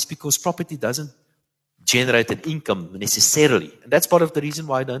why is because property doesn't generate an income necessarily. And that's part of the reason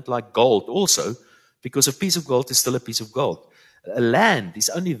why I don't like gold also, because a piece of gold is still a piece of gold. A land is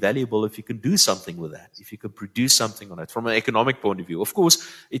only valuable if you can do something with that, if you can produce something on it from an economic point of view. Of course,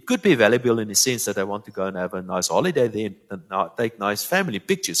 it could be valuable in the sense that I want to go and have a nice holiday there and take nice family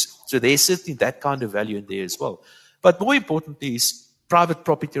pictures. So there's certainly that kind of value in there as well. But more importantly is private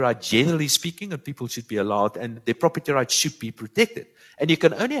property right, generally speaking, and people should be allowed, and their property rights should be protected. And you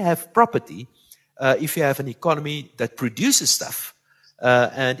can only have property if you have an economy that produces stuff.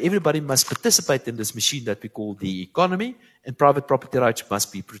 And everybody must participate in this machine that we call the economy, and private property rights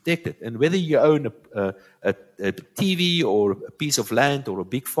must be protected. And whether you own a TV or a piece of land or a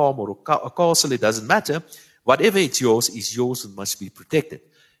big farm or a castle, it doesn't matter. Whatever is yours and must be protected.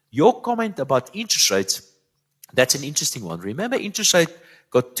 Your comment about interest rates, that's an interesting one. Remember, interest rate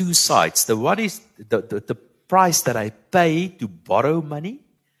got two sides. The one is the price that I pay to borrow money,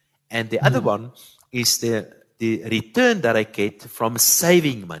 and the other one is the return that I get from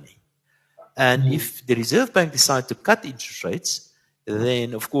saving money. And if the Reserve Bank decides to cut interest rates,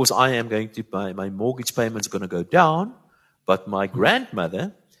 then of course I am going to my mortgage payment's going to go down, but my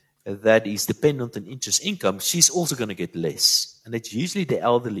grandmother that is dependent on interest income, she's also going to get less. And it's usually the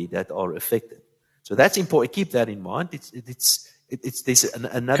elderly that are affected. So that's important. Keep that in mind. There's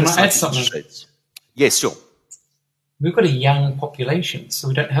another side to interest rates. Yes, sure. We've got a young population, so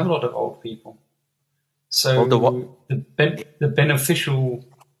we don't have a lot of old people. So the beneficial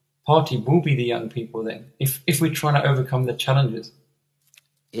party will be the young people then, if we're trying to overcome the challenges.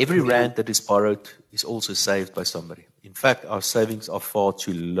 Every rand that is borrowed is also saved by somebody. In fact, our savings are far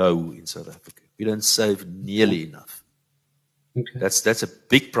too low in South Africa. We don't save nearly enough. Okay. That's a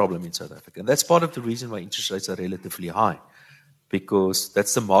big problem in South Africa. And that's part of the reason why interest rates are relatively high, because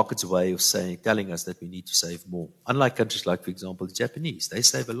that's the market's way of telling us that we need to save more. Unlike countries like, for example, the Japanese, they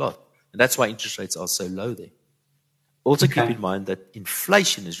save a lot. And that's why interest rates are so low there. Also keep in mind that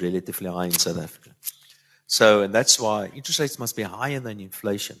inflation is relatively high in South Africa. And that's why interest rates must be higher than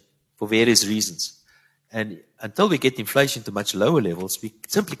inflation for various reasons. And until we get inflation to much lower levels, we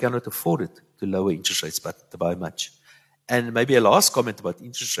simply cannot afford it to lower interest rates by much. And maybe a last comment about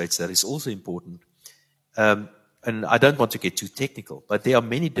interest rates that is also important. And I don't want to get too technical, but there are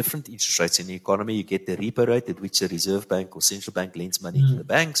many different interest rates in the economy. You get the repo rate at which the Reserve Bank or central bank lends money to the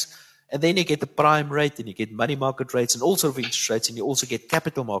banks. And then you get the prime rate, and you get money market rates, and all sorts of interest rates, and you also get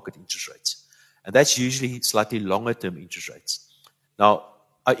capital market interest rates. And that's usually slightly longer term interest rates. Now,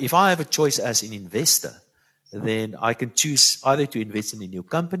 if I have a choice as an investor, then I can choose either to invest in a new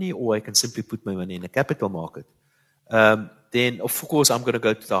company, or I can simply put my money in a capital market. Then, of course, I'm going to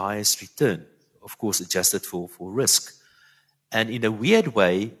go to the highest return, of course, adjusted for risk. And in a weird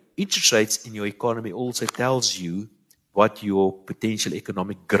way, interest rates in your economy also tells you what your potential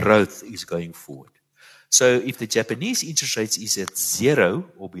economic growth is going forward. So if the Japanese interest rates is at 0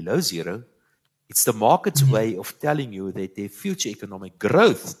 or below 0, it's the market's way of telling you that their future economic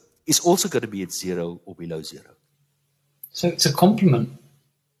growth is also going to be at 0 or below 0. So it's a compliment.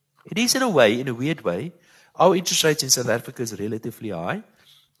 It is in a way, in a weird way. Our interest rates in South Africa is relatively high.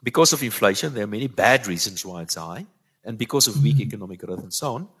 Because of inflation, there are many bad reasons why it's high, and because of weak economic growth and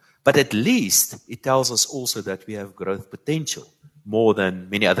so on. But at least it tells us also that we have growth potential more than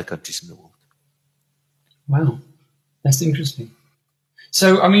many other countries in the world. Wow, that's interesting.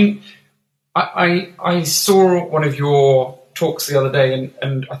 So, I mean, I saw one of your talks the other day,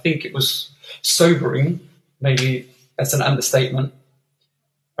 and I think it was sobering, maybe that's an understatement,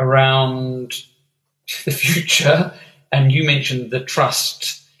 around the future. And you mentioned the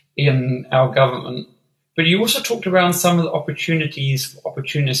trust in our government. But you also talked around some of the opportunities for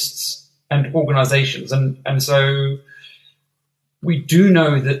opportunists and organizations. And so we do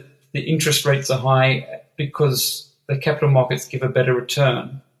know that the interest rates are high because the capital markets give a better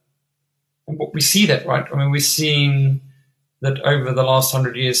return. And we see that, right? I mean, we're seeing that over the last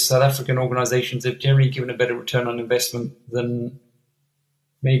 100 years, South African organizations have generally given a better return on investment than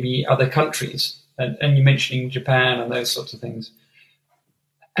maybe other countries. And you're mentioning Japan and those sorts of things.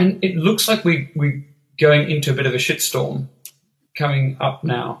 And it looks like we're going into a bit of a shitstorm coming up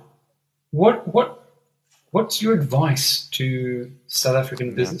now. What's your advice to South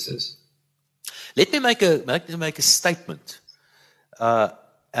African businesses? Let me make a statement,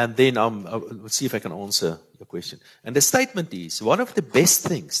 and then I'll see if I can answer your question. And the statement is, one of the best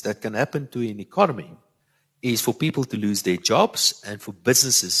things that can happen to an economy is for people to lose their jobs and for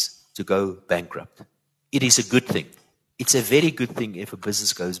businesses to go bankrupt. It is a good thing. It's a very good thing if a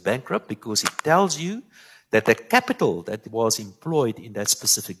business goes bankrupt, because it tells you that the capital that was employed in that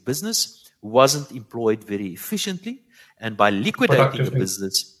specific business wasn't employed very efficiently, and by liquidating the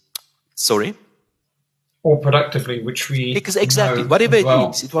business, or productively, which we because exactly whatever it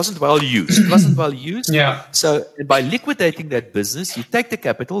is, it wasn't well used. It wasn't well used. Yeah. So by liquidating that business, you take the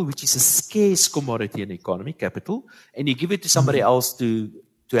capital, which is a scarce commodity in the economy, capital, and you give it to somebody else to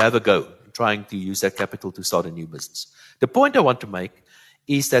have a go, trying to use that capital to start a new business. The point I want to make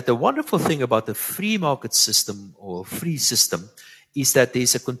is that the wonderful thing about the free market system or free system is that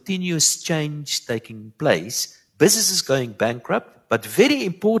there's a continuous change taking place, businesses going bankrupt, but very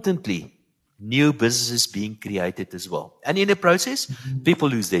importantly, new businesses being created as well. And in the process, people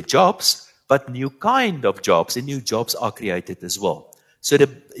lose their jobs, but new kind of jobs and new jobs are created as well. So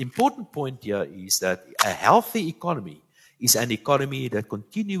the important point here is that a healthy economy is an economy that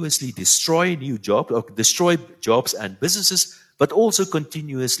continuously destroy jobs and businesses, but also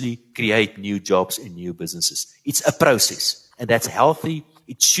continuously create new jobs and new businesses. It's a process, and that's healthy.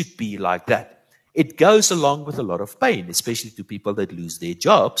 It should be like that. It goes along with a lot of pain, especially to people that lose their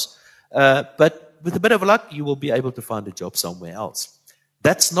jobs. But with a bit of luck, you will be able to find a job somewhere else.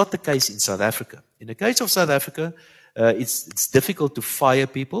 That's not the case in South Africa. In the case of South Africa, it's difficult to fire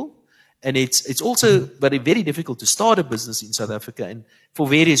people. And it's also very difficult to start a business in South Africa, and for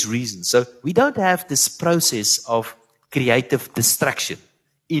various reasons. So we don't have this process of creative distraction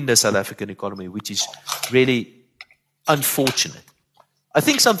in the South African economy, which is really unfortunate. I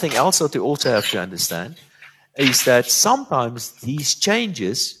think something else that you also have to understand is that sometimes these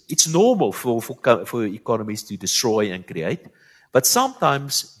changes, it's normal for economies to destroy and create, but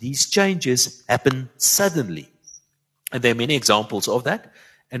sometimes these changes happen suddenly. And there are many examples of that.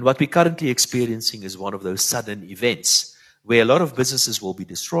 And what we're currently experiencing is one of those sudden events where a lot of businesses will be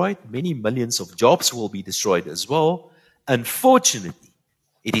destroyed, many millions of jobs will be destroyed as well. Unfortunately,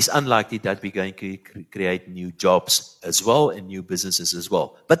 it is unlikely that we're going to create new jobs as well and new businesses as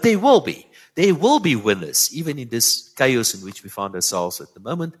well. But there will be. There will be winners, even in this chaos in which we find ourselves at the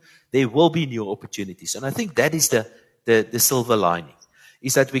moment. There will be new opportunities. And I think that is the silver lining,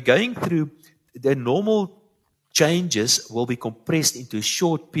 is that we're going through the normal changes will be compressed into a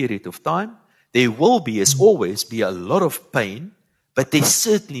short period of time. There will be, as always, be a lot of pain, but there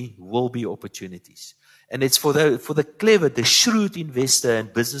certainly will be opportunities. And it's for the clever, the shrewd investor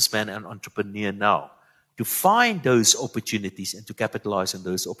and businessman and entrepreneur now to find those opportunities and to capitalize on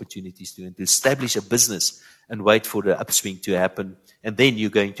those opportunities and to establish a business and wait for the upswing to happen, and then you're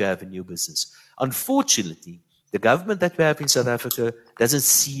going to have a new business. Unfortunately, the government that we have in South Africa doesn't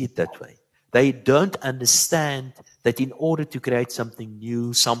see it that way. They don't understand that in order to create something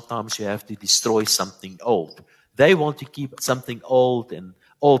new, sometimes you have to destroy something old. They want to keep something old and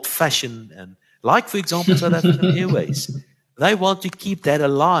old-fashioned, and like, for example, South African Airways. They want to keep that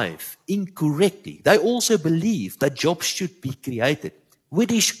alive incorrectly. They also believe that jobs should be created,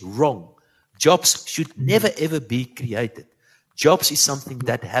 which is wrong. Jobs should never, ever be created. Jobs is something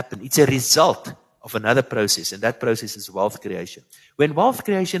that happens. It's a result of another process, and that process is wealth creation. When wealth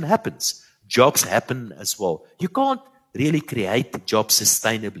creation happens, jobs happen as well. You can't really create jobs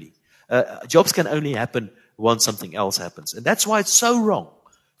sustainably. Jobs can only happen once something else happens. And that's why it's so wrong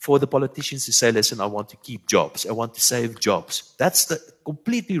for the politicians to say, listen, I want to keep jobs. I want to save jobs. That's the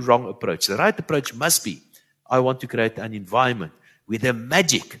completely wrong approach. The right approach must be, I want to create an environment where the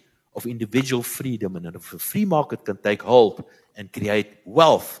magic of individual freedom and of a free market can take hold and create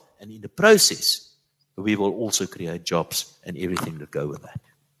wealth. And in the process, we will also create jobs and everything that go with that.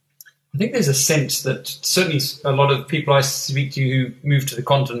 I think there's a sense that certainly a lot of people I speak to who move to the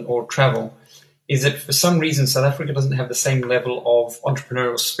continent or travel is that for some reason South Africa doesn't have the same level of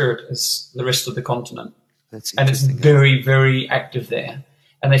entrepreneurial spirit as the rest of the continent. And it's very, very active there.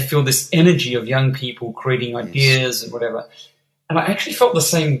 And they feel this energy of young people creating ideas and whatever. And I actually felt the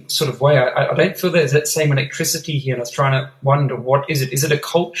same sort of way. I don't feel there's that same electricity here. And I was trying to wonder, what is it? Is it a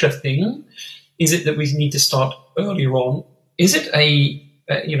culture thing? Is it that we need to start earlier on? Is it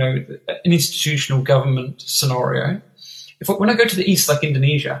an institutional government scenario? When I go to the east, like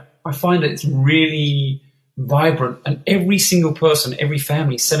Indonesia, I find that it's really vibrant, and every single person, every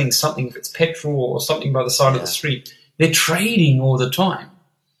family is selling something. If it's petrol or something by the side of the street, they're trading all the time.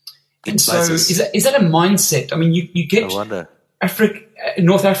 And so is that a mindset? I mean, you get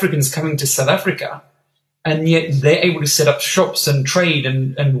North Africans coming to South Africa, and yet they're able to set up shops and trade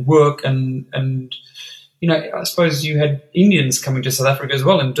and work and I suppose you had Indians coming to South Africa as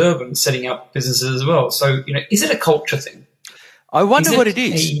well in Durban, setting up businesses as well. So, is it a culture thing? I wonder what it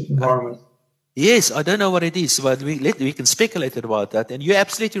is. Environment? Yes, I don't know what it is, but we can speculate about that. And you're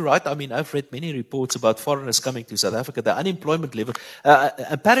absolutely right. I mean, I've read many reports about foreigners coming to South Africa. The unemployment level,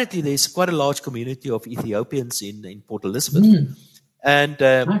 apparently there's quite a large community of Ethiopians in Port Elizabeth. And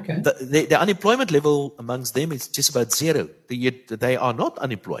the unemployment level amongst them is just about zero. Yet they are not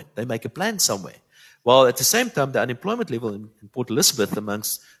unemployed. They make a plan somewhere. While at the same time, the unemployment level in Port Elizabeth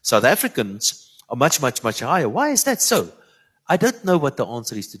amongst South Africans are much, much, much higher. Why is that so? I don't know what the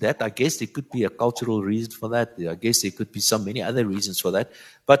answer is to that. I guess there could be a cultural reason for that. I guess there could be so many other reasons for that.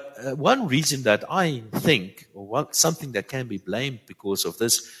 But one reason that I think, or something that can be blamed because of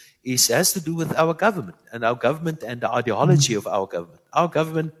this, has to do with our government and the ideology of our government. Our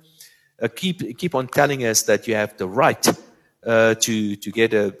government keep on telling us that you have the right to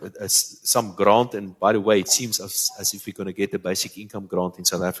get some grant. And by the way, it seems as if we're going to get a basic income grant in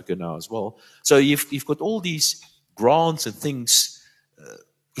South Africa now as well. So you've got all these grants and things.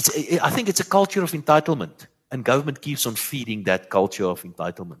 I think it's a culture of entitlement, and government keeps on feeding that culture of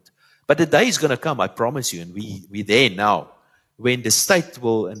entitlement. But the day is going to come, I promise you, and we're there now, when the state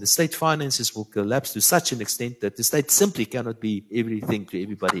and the state finances will collapse to such an extent that the state simply cannot be everything to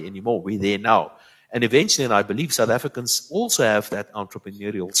everybody anymore. We're there now. And eventually, and I believe South Africans also have that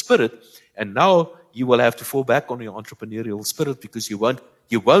entrepreneurial spirit, and now you will have to fall back on your entrepreneurial spirit because you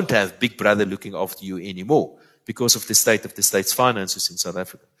won't have Big Brother looking after you anymore, because of the state of the state's finances in South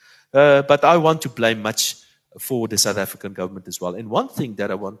Africa. But I want to blame much for the South African government as well. And one thing that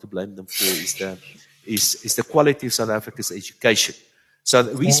I want to blame them for is the quality of South Africa's education.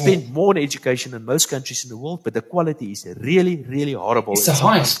 So we spend more on education than most countries in the world, but the quality is really, really horrible. It's the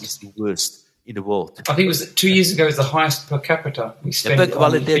highest. It's the worst in the world. I think it was 2 years ago. It was the highest per capita we spent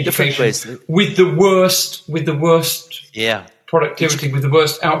on education, with the worst productivity, with the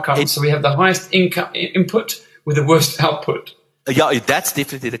worst outcomes. So we have the highest input with the worst output. Yeah, that's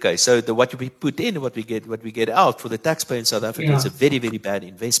definitely the case. So what we put in, what we get out for the taxpayer in South Africa is a very, very bad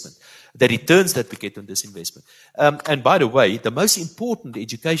investment. The returns that we get on this investment. And by the way, the most important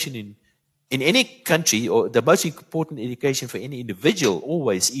education in any country, or the most important education for any individual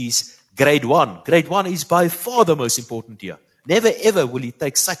always is grade 1. Grade 1 is by far the most important here. Never ever will you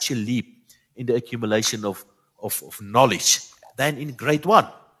take such a leap in the accumulation of knowledge than in grade 1.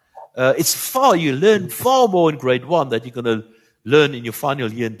 You learn far more in grade 1 than you're going to learn in your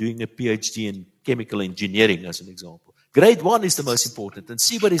final year and doing a PhD in chemical engineering, as an example. Grade 1 is the most important. And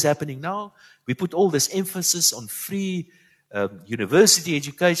see what is happening now? We put all this emphasis on free university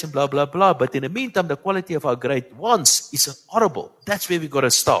education, blah, blah, blah. But in the meantime, the quality of our grade ones is horrible. That's where we've got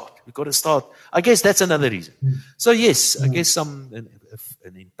to start. We've got to start. I guess that's another reason. So, yes, I guess an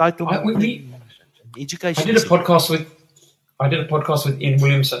entitlement education. I did a podcast with Ian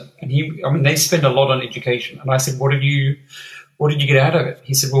Williamson, and they spend a lot on education. And I said, what did you get out of it?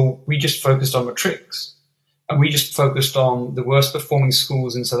 He said, well, we just focused on matrics. And we just focused on the worst performing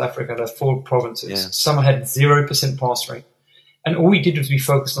schools in South Africa, the 4 provinces. Yeah. Some had 0% pass rate. And all we did was we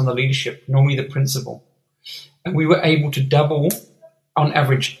focused on the leadership, normally the principal. And we were able to on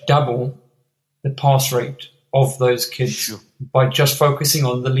average, double the pass rate of those kids by just focusing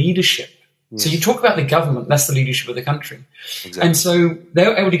on the leadership. Yes. So you talk about the government, that's the leadership of the country. Exactly. And so they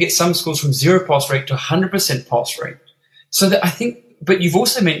were able to get some schools from 0 pass rate to 100% pass rate. So that I think, but you've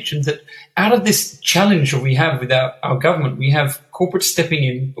also mentioned that out of this challenge that we have with our government, we have corporate stepping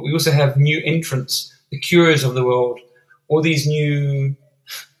in, but we also have new entrants, the Cures of the world, all these new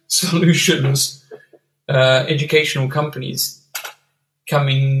solutions, educational companies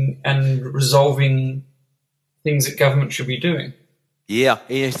coming and resolving things that government should be doing. Yeah,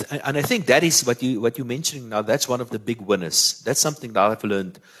 and I think that is what you're mentioning now. That's one of the big winners. That's something that I've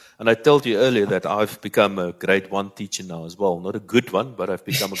learned. And I told you earlier that I've become a grade 1 teacher now as well. Not a good one, but I've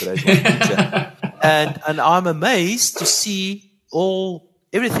become a grade 1 teacher. And I'm amazed to see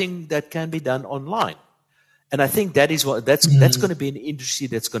everything that can be done online. And I think that's going to be an industry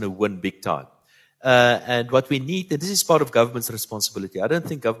that's going to win big time. And what we need, and this is part of government's responsibility. I don't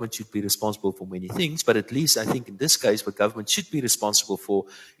think government should be responsible for many things, but at least I think in this case, what government should be responsible for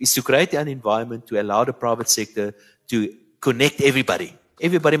is to create an environment to allow the private sector to connect everybody.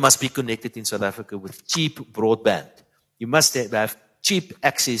 Everybody must be connected in South Africa with cheap broadband. You must have cheap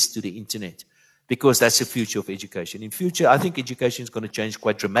access to the internet, because that's the future of education. In future, I think education is going to change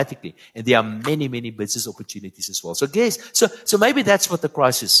quite dramatically, and there are many, many business opportunities as well. So maybe that's what the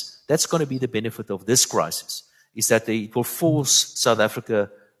crisis, that's going to be the benefit of this crisis, is that it will force South Africa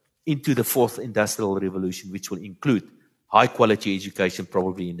into the 4th industrial revolution, which will include high-quality education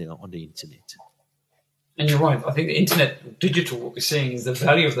probably on the internet. And you're right. I think the internet, digital, what we're seeing is the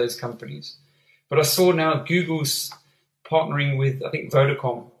value of those companies. But I saw now Google's partnering with, I think,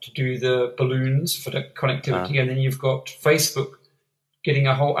 Vodacom to do the balloons for the connectivity. And then you've got Facebook getting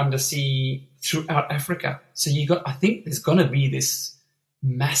a whole undersea throughout Africa. So I think there's going to be this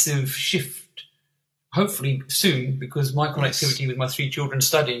massive shift, hopefully soon, because my connectivity with my 3 children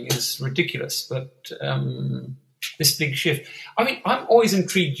studying is ridiculous. But this big shift. I mean, I'm always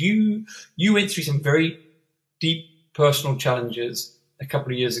intrigued. You went through some very deep personal challenges a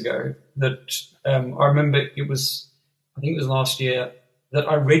couple of years ago that I remember I think it was last year that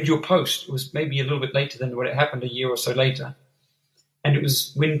I read your post. It was maybe a little bit later than when it happened, a year or so later. And it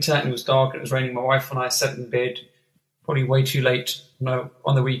was winter and it was dark and it was raining. My wife and I sat in bed, probably way too late,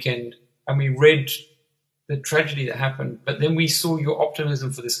 on the weekend. And we read the tragedy that happened. But then we saw your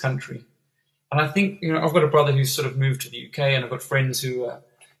optimism for this country. And I think, I've got a brother who's sort of moved to the UK, and I've got friends who are,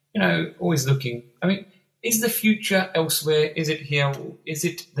 always looking. I mean, is the future elsewhere? Is it here? Is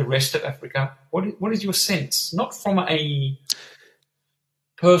it the rest of Africa? What is your sense? Not from a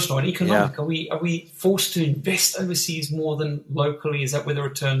personal and economic. Yeah. Are we forced to invest overseas more than locally? Is that where the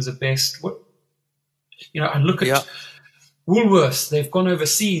returns are best? I look at Woolworths. They've gone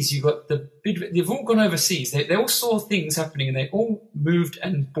overseas. You've got they've all gone overseas. They all saw things happening, and they all moved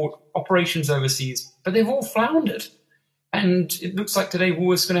and bought operations overseas, but they've all floundered. And it looks like today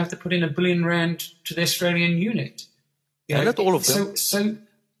Woolworths is going to have to put in R1 billion to the Australian unit. Not all of them.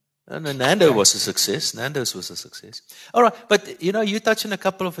 And Nando's was a success. All right, but you touch on a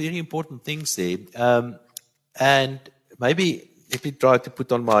couple of very important things there, and maybe let me try to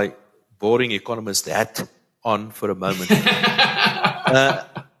put on my boring economist hat on for a moment.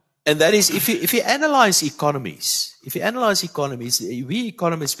 And that is, if you analyze economies, we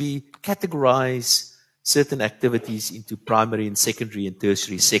economists, we categorize certain activities into primary and secondary and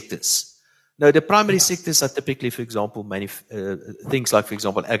tertiary sectors. Now, the primary sectors are typically, for example, things like, for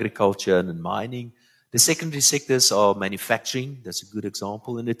example, agriculture and mining. The secondary sectors are manufacturing. That's a good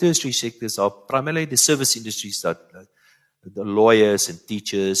example. And the tertiary sectors are primarily the service industries, that the lawyers and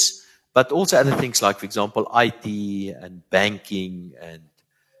teachers, but also other things like, for example, IT and banking and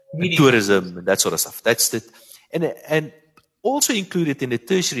tourism and that sort of stuff. That's it. And also included in the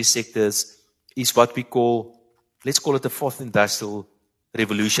tertiary sectors is what we call, let's call it the 4th industrial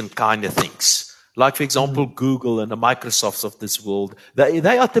revolution kind of things. Like, for example, Google and the Microsofts of this world.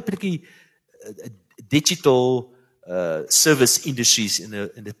 They are typically digital service industries in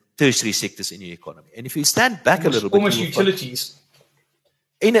the tertiary sectors in your economy. And if you stand back a little bit, almost utilities.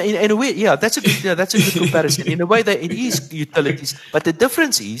 In a way, yeah, that's a good comparison. In a way, that it is utilities, but the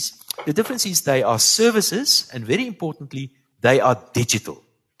difference is they are services, and very importantly, they are digital.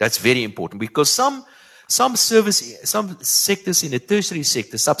 That's very important because some sectors in the tertiary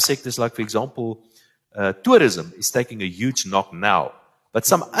sector, subsectors like, for example, tourism is taking a huge knock now, but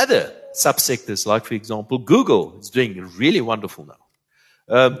some other subsectors like, for example, Google is doing really wonderful now.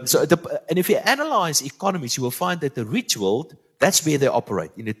 And if you analyze economies, you will find that the rich world, that's where they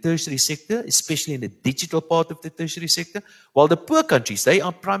operate, in the tertiary sector, especially in the digital part of the tertiary sector, while the poor countries, they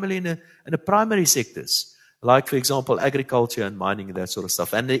are primarily in the primary sectors, like, for example, agriculture and mining and that sort of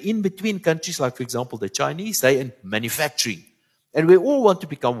stuff. And the in-between countries, like, for example, the Chinese, they in manufacturing. And we all want to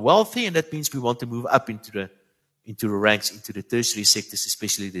become wealthy, and that means we want to move up into the ranks, into the tertiary sectors,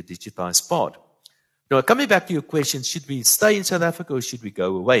 especially the digitized part. Now, coming back to your question, should we stay in South Africa or should we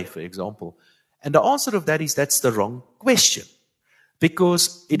go away, for example? And the answer of that is that's the wrong question.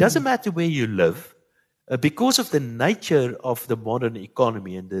 Because it doesn't matter where you live, because of the nature of the modern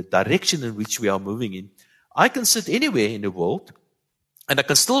economy and the direction in which we are moving in, I can sit anywhere in the world and I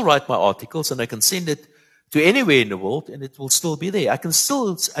can still write my articles and I can send it to anywhere in the world and it will still be there. I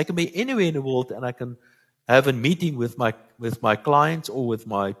can be anywhere in the world and I can have a meeting with my clients or with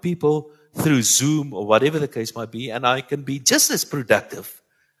my people through Zoom or whatever the case might be, and I can be just as productive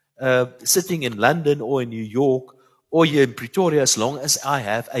sitting in London or in New York or here in Pretoria, as long as I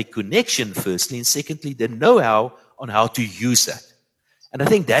have a connection, firstly, and secondly, the know-how on how to use that. And I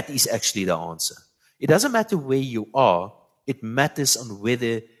think that is actually the answer. It doesn't matter where you are, it matters on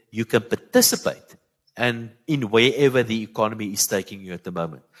whether you can participate and in wherever the economy is taking you at the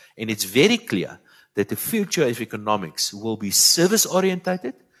moment. And it's very clear that the future of economics will be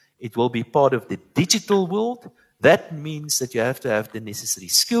service-orientated. It will be part of the digital world. That means that you have to have the necessary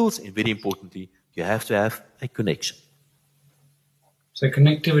skills, and very importantly, you have to have a connection. So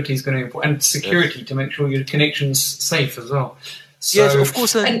connectivity is going to be important, and security, to make sure your connection's safe as well. So, yes, of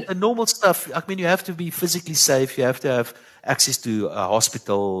course, the normal stuff. I mean, you have to be physically safe. You have to have access to a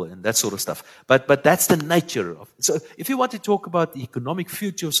hospital and that sort of stuff. But that's the nature of it. So if you want to talk about the economic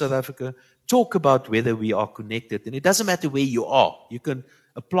future of South Africa, talk about whether we are connected. And it doesn't matter where you are. You can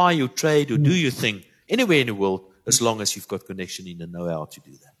apply your trade or do your thing anywhere in the world as long as you've got connection in and know how to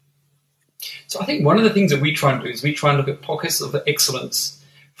do that. So I think one of the things that we try and do is we try and look at pockets of excellence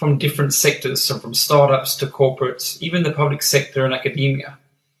from different sectors, so from startups to corporates, even the public sector and academia.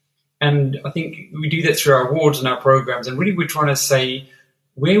 And I think we do that through our awards and our programs. And really we're trying to say,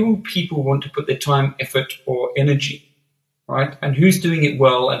 where will people want to put their time, effort, or energy, right? And who's doing it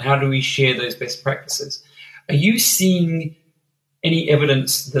well, and how do we share those best practices? Are you seeing any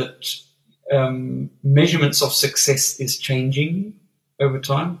evidence that measurements of success is changing over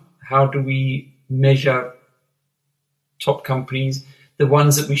time? How do we measure top companies, the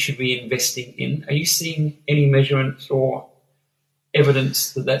ones that we should be investing in? Are you seeing any measurements or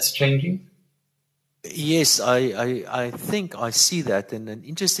evidence that that's changing? Yes, I think I see that. And an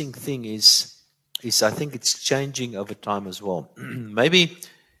interesting thing is I think it's changing over time as well. Maybe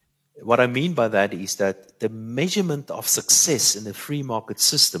what I mean by that is that the measurement of success in a free market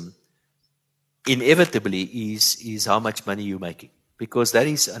system inevitably is how much money you're making, because that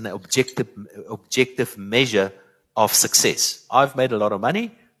is an objective measure of success. I've made a lot of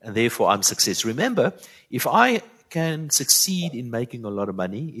money and therefore I'm success. Remember, if I can succeed in making a lot of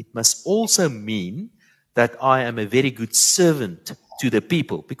money, it must also mean that I am a very good servant to the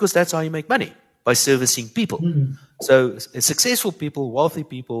people, because that's how you make money, by servicing people. So successful people, wealthy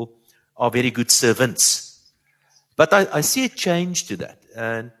people are very good servants. But I see a change to that.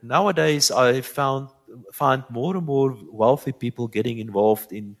 And nowadays I find more and more wealthy people getting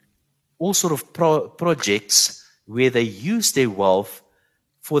involved in all sort of projects where they use their wealth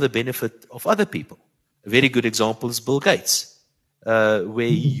for the benefit of other people. A very good example is Bill Gates, where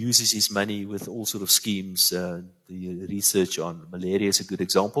he uses his money with all sort of schemes. The research on malaria is a good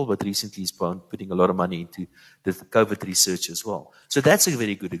example, but recently he's putting a lot of money into the COVID research as well. So that's a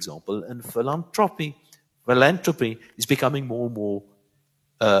very good example. And philanthropy is becoming more and more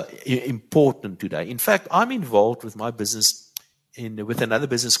important today. In fact, I'm involved with my business with another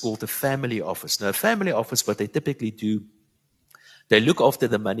business called the Family Office. Now, a family office, what they typically do, they look after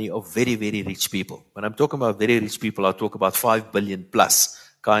the money of very, very rich people. When I'm talking about very rich people, I talk about 5 billion plus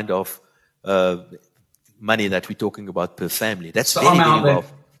kind of money that we're talking about per family. That's very, very well.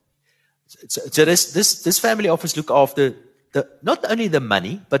 So this family office look after not only the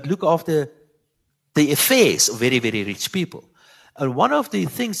money, but look after the affairs of very, very rich people. And one of the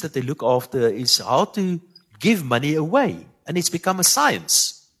things that they look after is how to give money away. And it's become a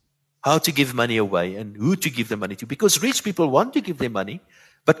science, how to give money away and who to give the money to. Because rich people want to give their money,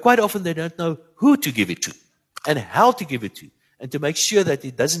 But quite often they don't know who to give it to and how to give it to, and to make sure that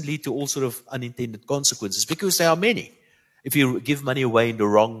it doesn't lead to all sort of unintended consequences, because there are many. If you give money away in the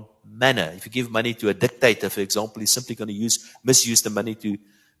wrong manner, if you give money to a dictator, for example, he's simply going to misuse the money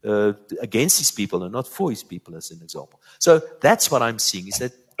against his people and not for his people, as an example. So that's what I'm seeing, is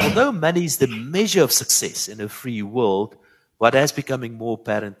that although money is the measure of success in a free world, what has becoming more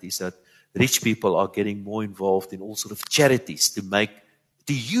apparent is that rich people are getting more involved in all sort of charities to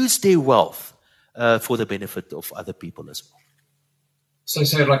use their wealth for the benefit of other people as well. So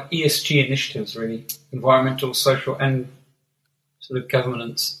like ESG initiatives, really, environmental, social, and sort of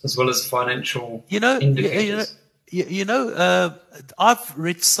governance, as well as financial indicators. I've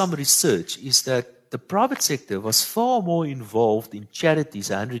read some research is that the private sector was far more involved in charities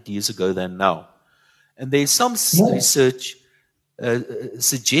 100 years ago than now. And there's some research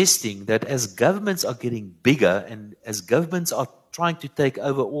suggesting that as governments are getting bigger and as governments are trying to take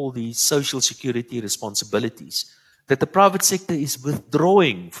over all these social security responsibilities, that the private sector is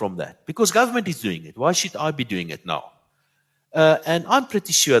withdrawing from that. Because government is doing it. Why should I be doing it now? And I'm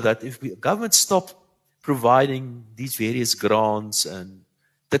pretty sure that if government stop providing these various grants, and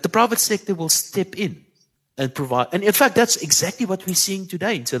that the private sector will step in and provide. And in fact, that's exactly what we're seeing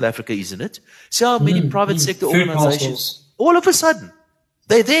today in South Africa, isn't it? So many private sector organizations, all of a sudden,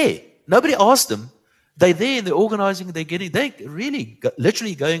 they're there. Nobody asked them. They're there and they're organizing. They're really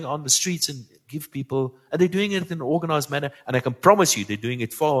literally going on the streets and give people, and they're doing it in an organized manner. And I can promise you, they're doing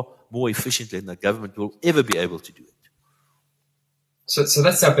it far more efficiently than the government will ever be able to do it. So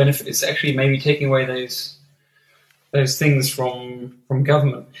that's our benefit. It's actually maybe taking away those things from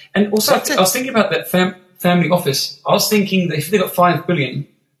government. And also, I was thinking about that family office. I was thinking that if they got $5 billion,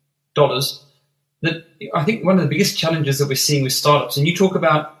 that I think one of the biggest challenges that we're seeing with startups, and you talk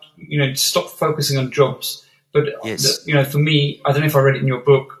about, stop focusing on jobs. But, yes. For me, I don't know if I read it in your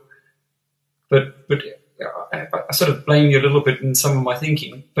book, but I sort of blame you a little bit in some of my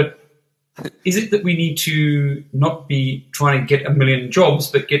thinking. But is it that we need to not be trying to get 1 million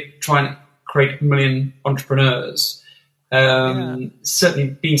jobs, but trying to create 1 million entrepreneurs?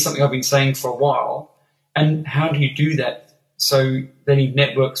 Certainly being something I've been saying for a while. And how do you do that? So they need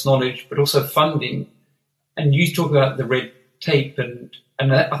networks, knowledge, but also funding. And you talk about the red tape, and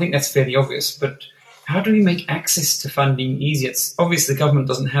I think that's fairly obvious. But how do we make access to funding easier? It's obvious the government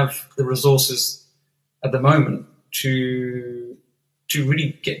doesn't have the resources at the moment to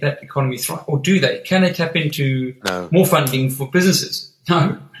really get that economy thrive, or do they? Can they tap into more funding for businesses?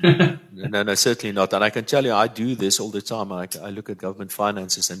 No. No, certainly not. And I can tell you, I do this all the time. I look at government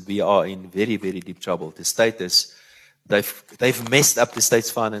finances, and we are in very, very deep trouble. The state they've messed up the state's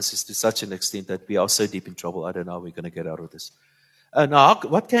finances to such an extent that we are so deep in trouble. I don't know how we're going to get out of this. Now,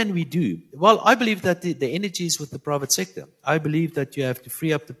 what can we do? Well, I believe that the energy is with the private sector. I believe that you have to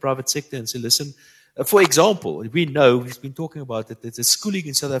free up the private sector and say, listen, for example, we know, we've been talking about it, that the schooling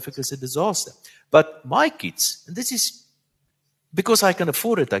in South Africa is a disaster. But my kids, and this is because I can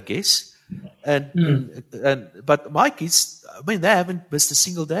afford it, I guess, but my kids, they haven't missed a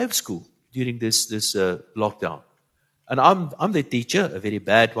single day of school during this lockdown. And I'm their teacher, a very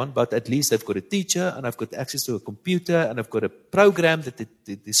bad one, but at least I've got a teacher, and I've got access to a computer, and I've got a program that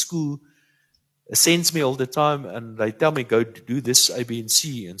the school sends me all the time, and they tell me, go do this, A, B, and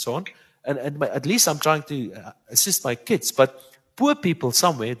C, and so on. And at least I'm trying to assist my kids. But poor people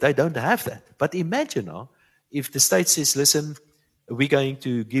somewhere, they don't have that. But imagine now, if the state says, listen, we're going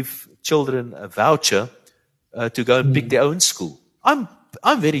to give children a voucher to go and pick their own school. I'm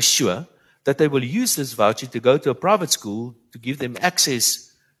very sure that they will use this voucher to go to a private school to give them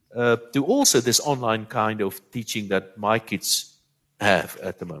access to also this online kind of teaching that my kids have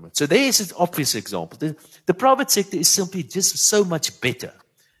at the moment. So there is an obvious example. The private sector is simply just so much better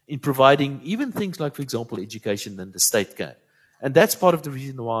in providing even things like, for example, education than the state can. And that's part of the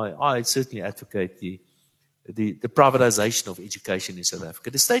reason why I certainly advocate the privatization of education in South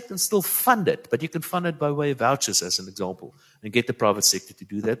Africa. The state can still fund it, but you can fund it by way of vouchers, as an example, and get the private sector to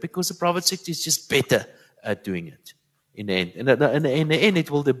do that, because the private sector is just better at doing it in the end. And in the end,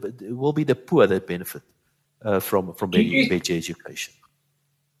 it will be the poor that benefit from better education.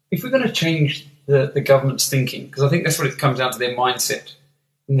 If we're going to change the government's thinking, because I think that's what it comes down to, their mindset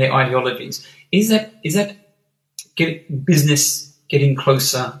and their ideologies, is that business getting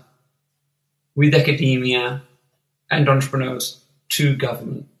closer with academia and entrepreneurs to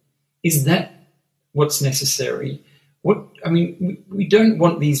government? Is that what's necessary? We don't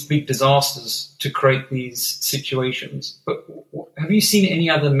want these big disasters to create these situations, but have you seen any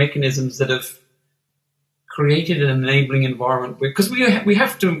other mechanisms that have created an enabling environment? Because we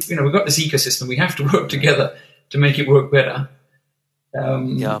have to, we've got this ecosystem, we have to work together to make it work better.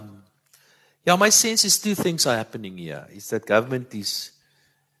 Yeah. Yeah, my sense is two things are happening here. Is that government is,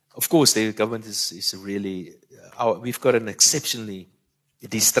 of course, the government is really, we've got an exceptionally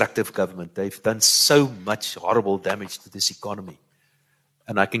destructive government. They've done so much horrible damage to this economy.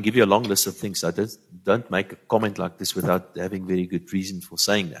 And I can give you a long list of things. I don't make a comment like this without having very good reason for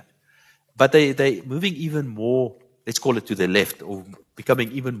saying that. But they're moving even more, let's call it to the left, or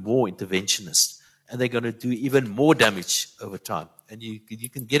becoming even more interventionist. And they're going to do even more damage over time. And you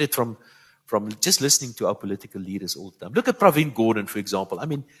can get it from just listening to our political leaders all the time. Look at Pravin Gordhan, for example. I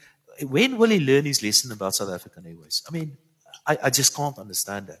mean, when will he learn his lesson about South African Airways? I mean, I just can't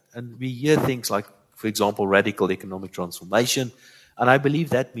understand that. And we hear things like, for example, radical economic transformation. And I believe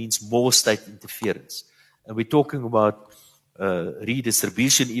that means more state interference. And we're talking about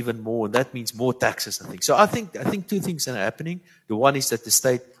redistribution even more, and that means more taxes and things. So I think two things are happening. The one is that the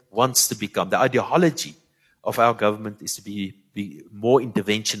state wants to become, the ideology of our government is to be more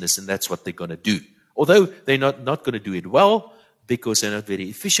interventionist, and that's what they're going to do. Although they're not going to do it well, because they're not very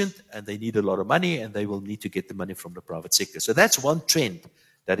efficient, and they need a lot of money, and they will need to get the money from the private sector. So that's one trend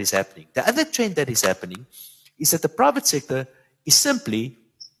that is happening. The other trend that is happening is that the private sector is simply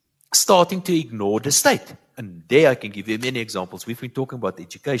starting to ignore the state. And there I can give you many examples. We've been talking about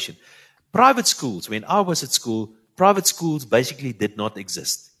education. Private schools, when I was at school, private schools basically did not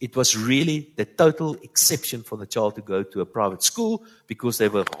exist. It was really the total exception for the child to go to a private school because they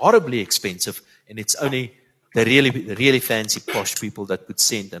were horribly expensive, and it's only the really fancy, posh people that could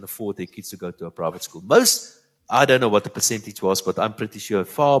send and afford their kids to go to a private school. Most, I don't know what the percentage was, but I'm pretty sure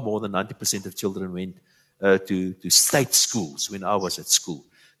far more than 90% of children went to state schools when I was at school.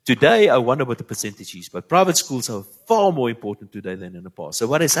 Today, I wonder what the percentage is, but private schools are far more important today than in the past. So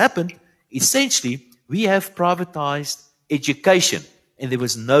what has happened, essentially, we have privatized education, and there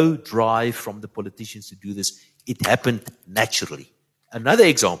was no drive from the politicians to do this. It happened naturally. Another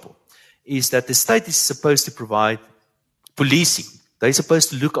example is that the state is supposed to provide policing. They're supposed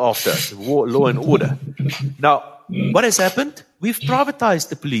to look after law and order. Now, what has happened? We've privatized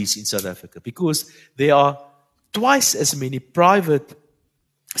the police in South Africa because there are twice as many private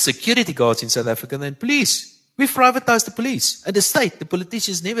security guards in South Africa than police. We've privatized the police. And the state, the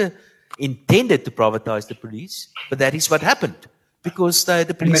politicians never intended to privatize the police, but that is what happened because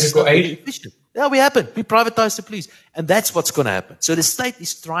the police is not very efficient. Yeah, we privatized the police, and that's what's going to happen. So the state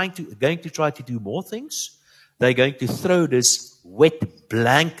is going to try to do more things. They're going to throw this wet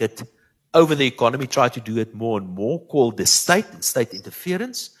blanket over the economy, try to do it more and more, called the state and state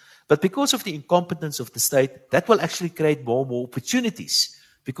interference. But because of the incompetence of the state, that will actually create more and more opportunities,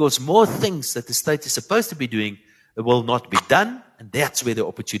 because more things that the state is supposed to be doing will not be done, and that's where the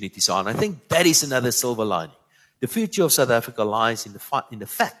opportunities are. And I think that is another silver lining. The future of South Africa lies in the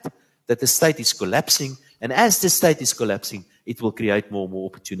fact that the state is collapsing, and as the state is collapsing, it will create more and more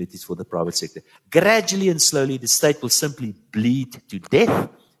opportunities for the private sector. Gradually and slowly, the state will simply bleed to death,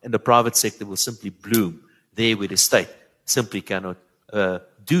 and the private sector will simply bloom there where the state simply cannot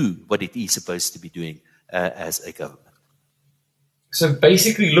do what it is supposed to be doing as a government. So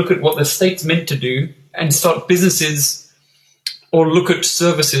basically look at what the state's meant to do and start businesses, or look at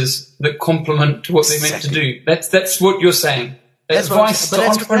services that complement what they're meant to do. That's what you're saying. Advice to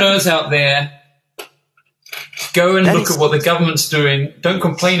entrepreneurs out there: go and look at what the government's doing. Don't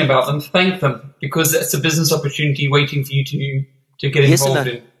complain about them. Thank them, because that's a business opportunity waiting for you to get involved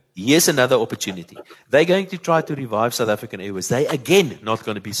in. Here's another opportunity. They're going to try to revive South African Airways. They're again not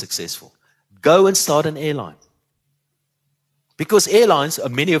going to be successful. Go and start an airline. Because airlines,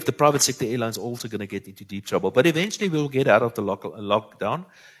 many of the private sector airlines are also going to get into deep trouble. But eventually we'll get out of the lockdown.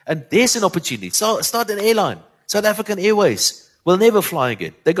 And there's an opportunity. So start an airline. South African Airways will never fly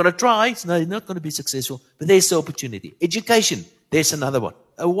again. They're going to try. No, they're not going to be successful. But there's the opportunity. Education, there's another one.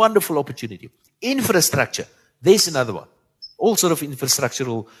 A wonderful opportunity. Infrastructure, there's another one. All sort of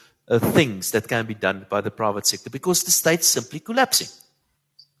infrastructural things that can be done by the private sector because the state's simply collapsing.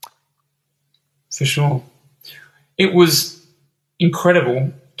 For sure. It was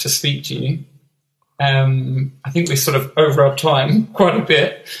incredible to speak to you. I think we're sort of over our time quite a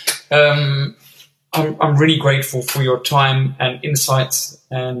bit. I'm really grateful for your time and insights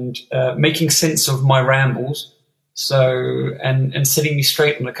and making sense of my rambles. So and setting me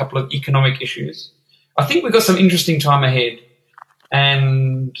straight on a couple of economic issues. I think we've got some interesting time ahead,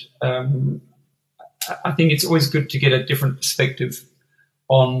 and I think it's always good to get a different perspective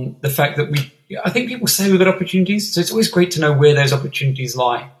on the fact that I think people say we've got opportunities, so it's always great to know where those opportunities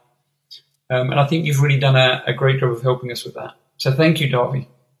lie. And I think you've really done a great job of helping us with that. So thank you, Dawie.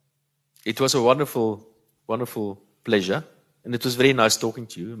 It was a wonderful, wonderful pleasure, and it was very nice talking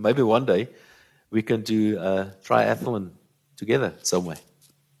to you. Maybe one day we can do a triathlon together some way.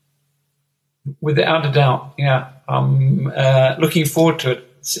 Without a doubt, yeah. I'm looking forward to it.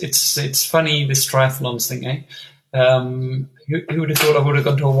 It's funny, this triathlons thing, eh? Who would have thought I would have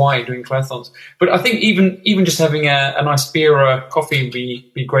gone to Hawaii doing triathlons? But I think even just having a nice beer or a coffee would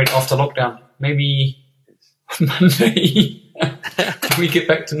be great after lockdown. Maybe Monday we get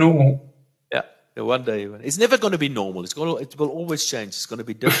back to normal. Yeah, one day. It's never going to be normal. It will always change. It's going to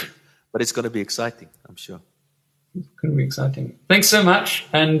be different, but it's going to be exciting, I'm sure. It's going to be exciting. Thanks so much,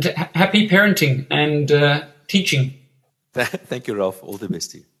 and happy parenting and teaching. Thank you, Ralph. All the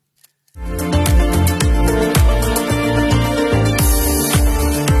best to you.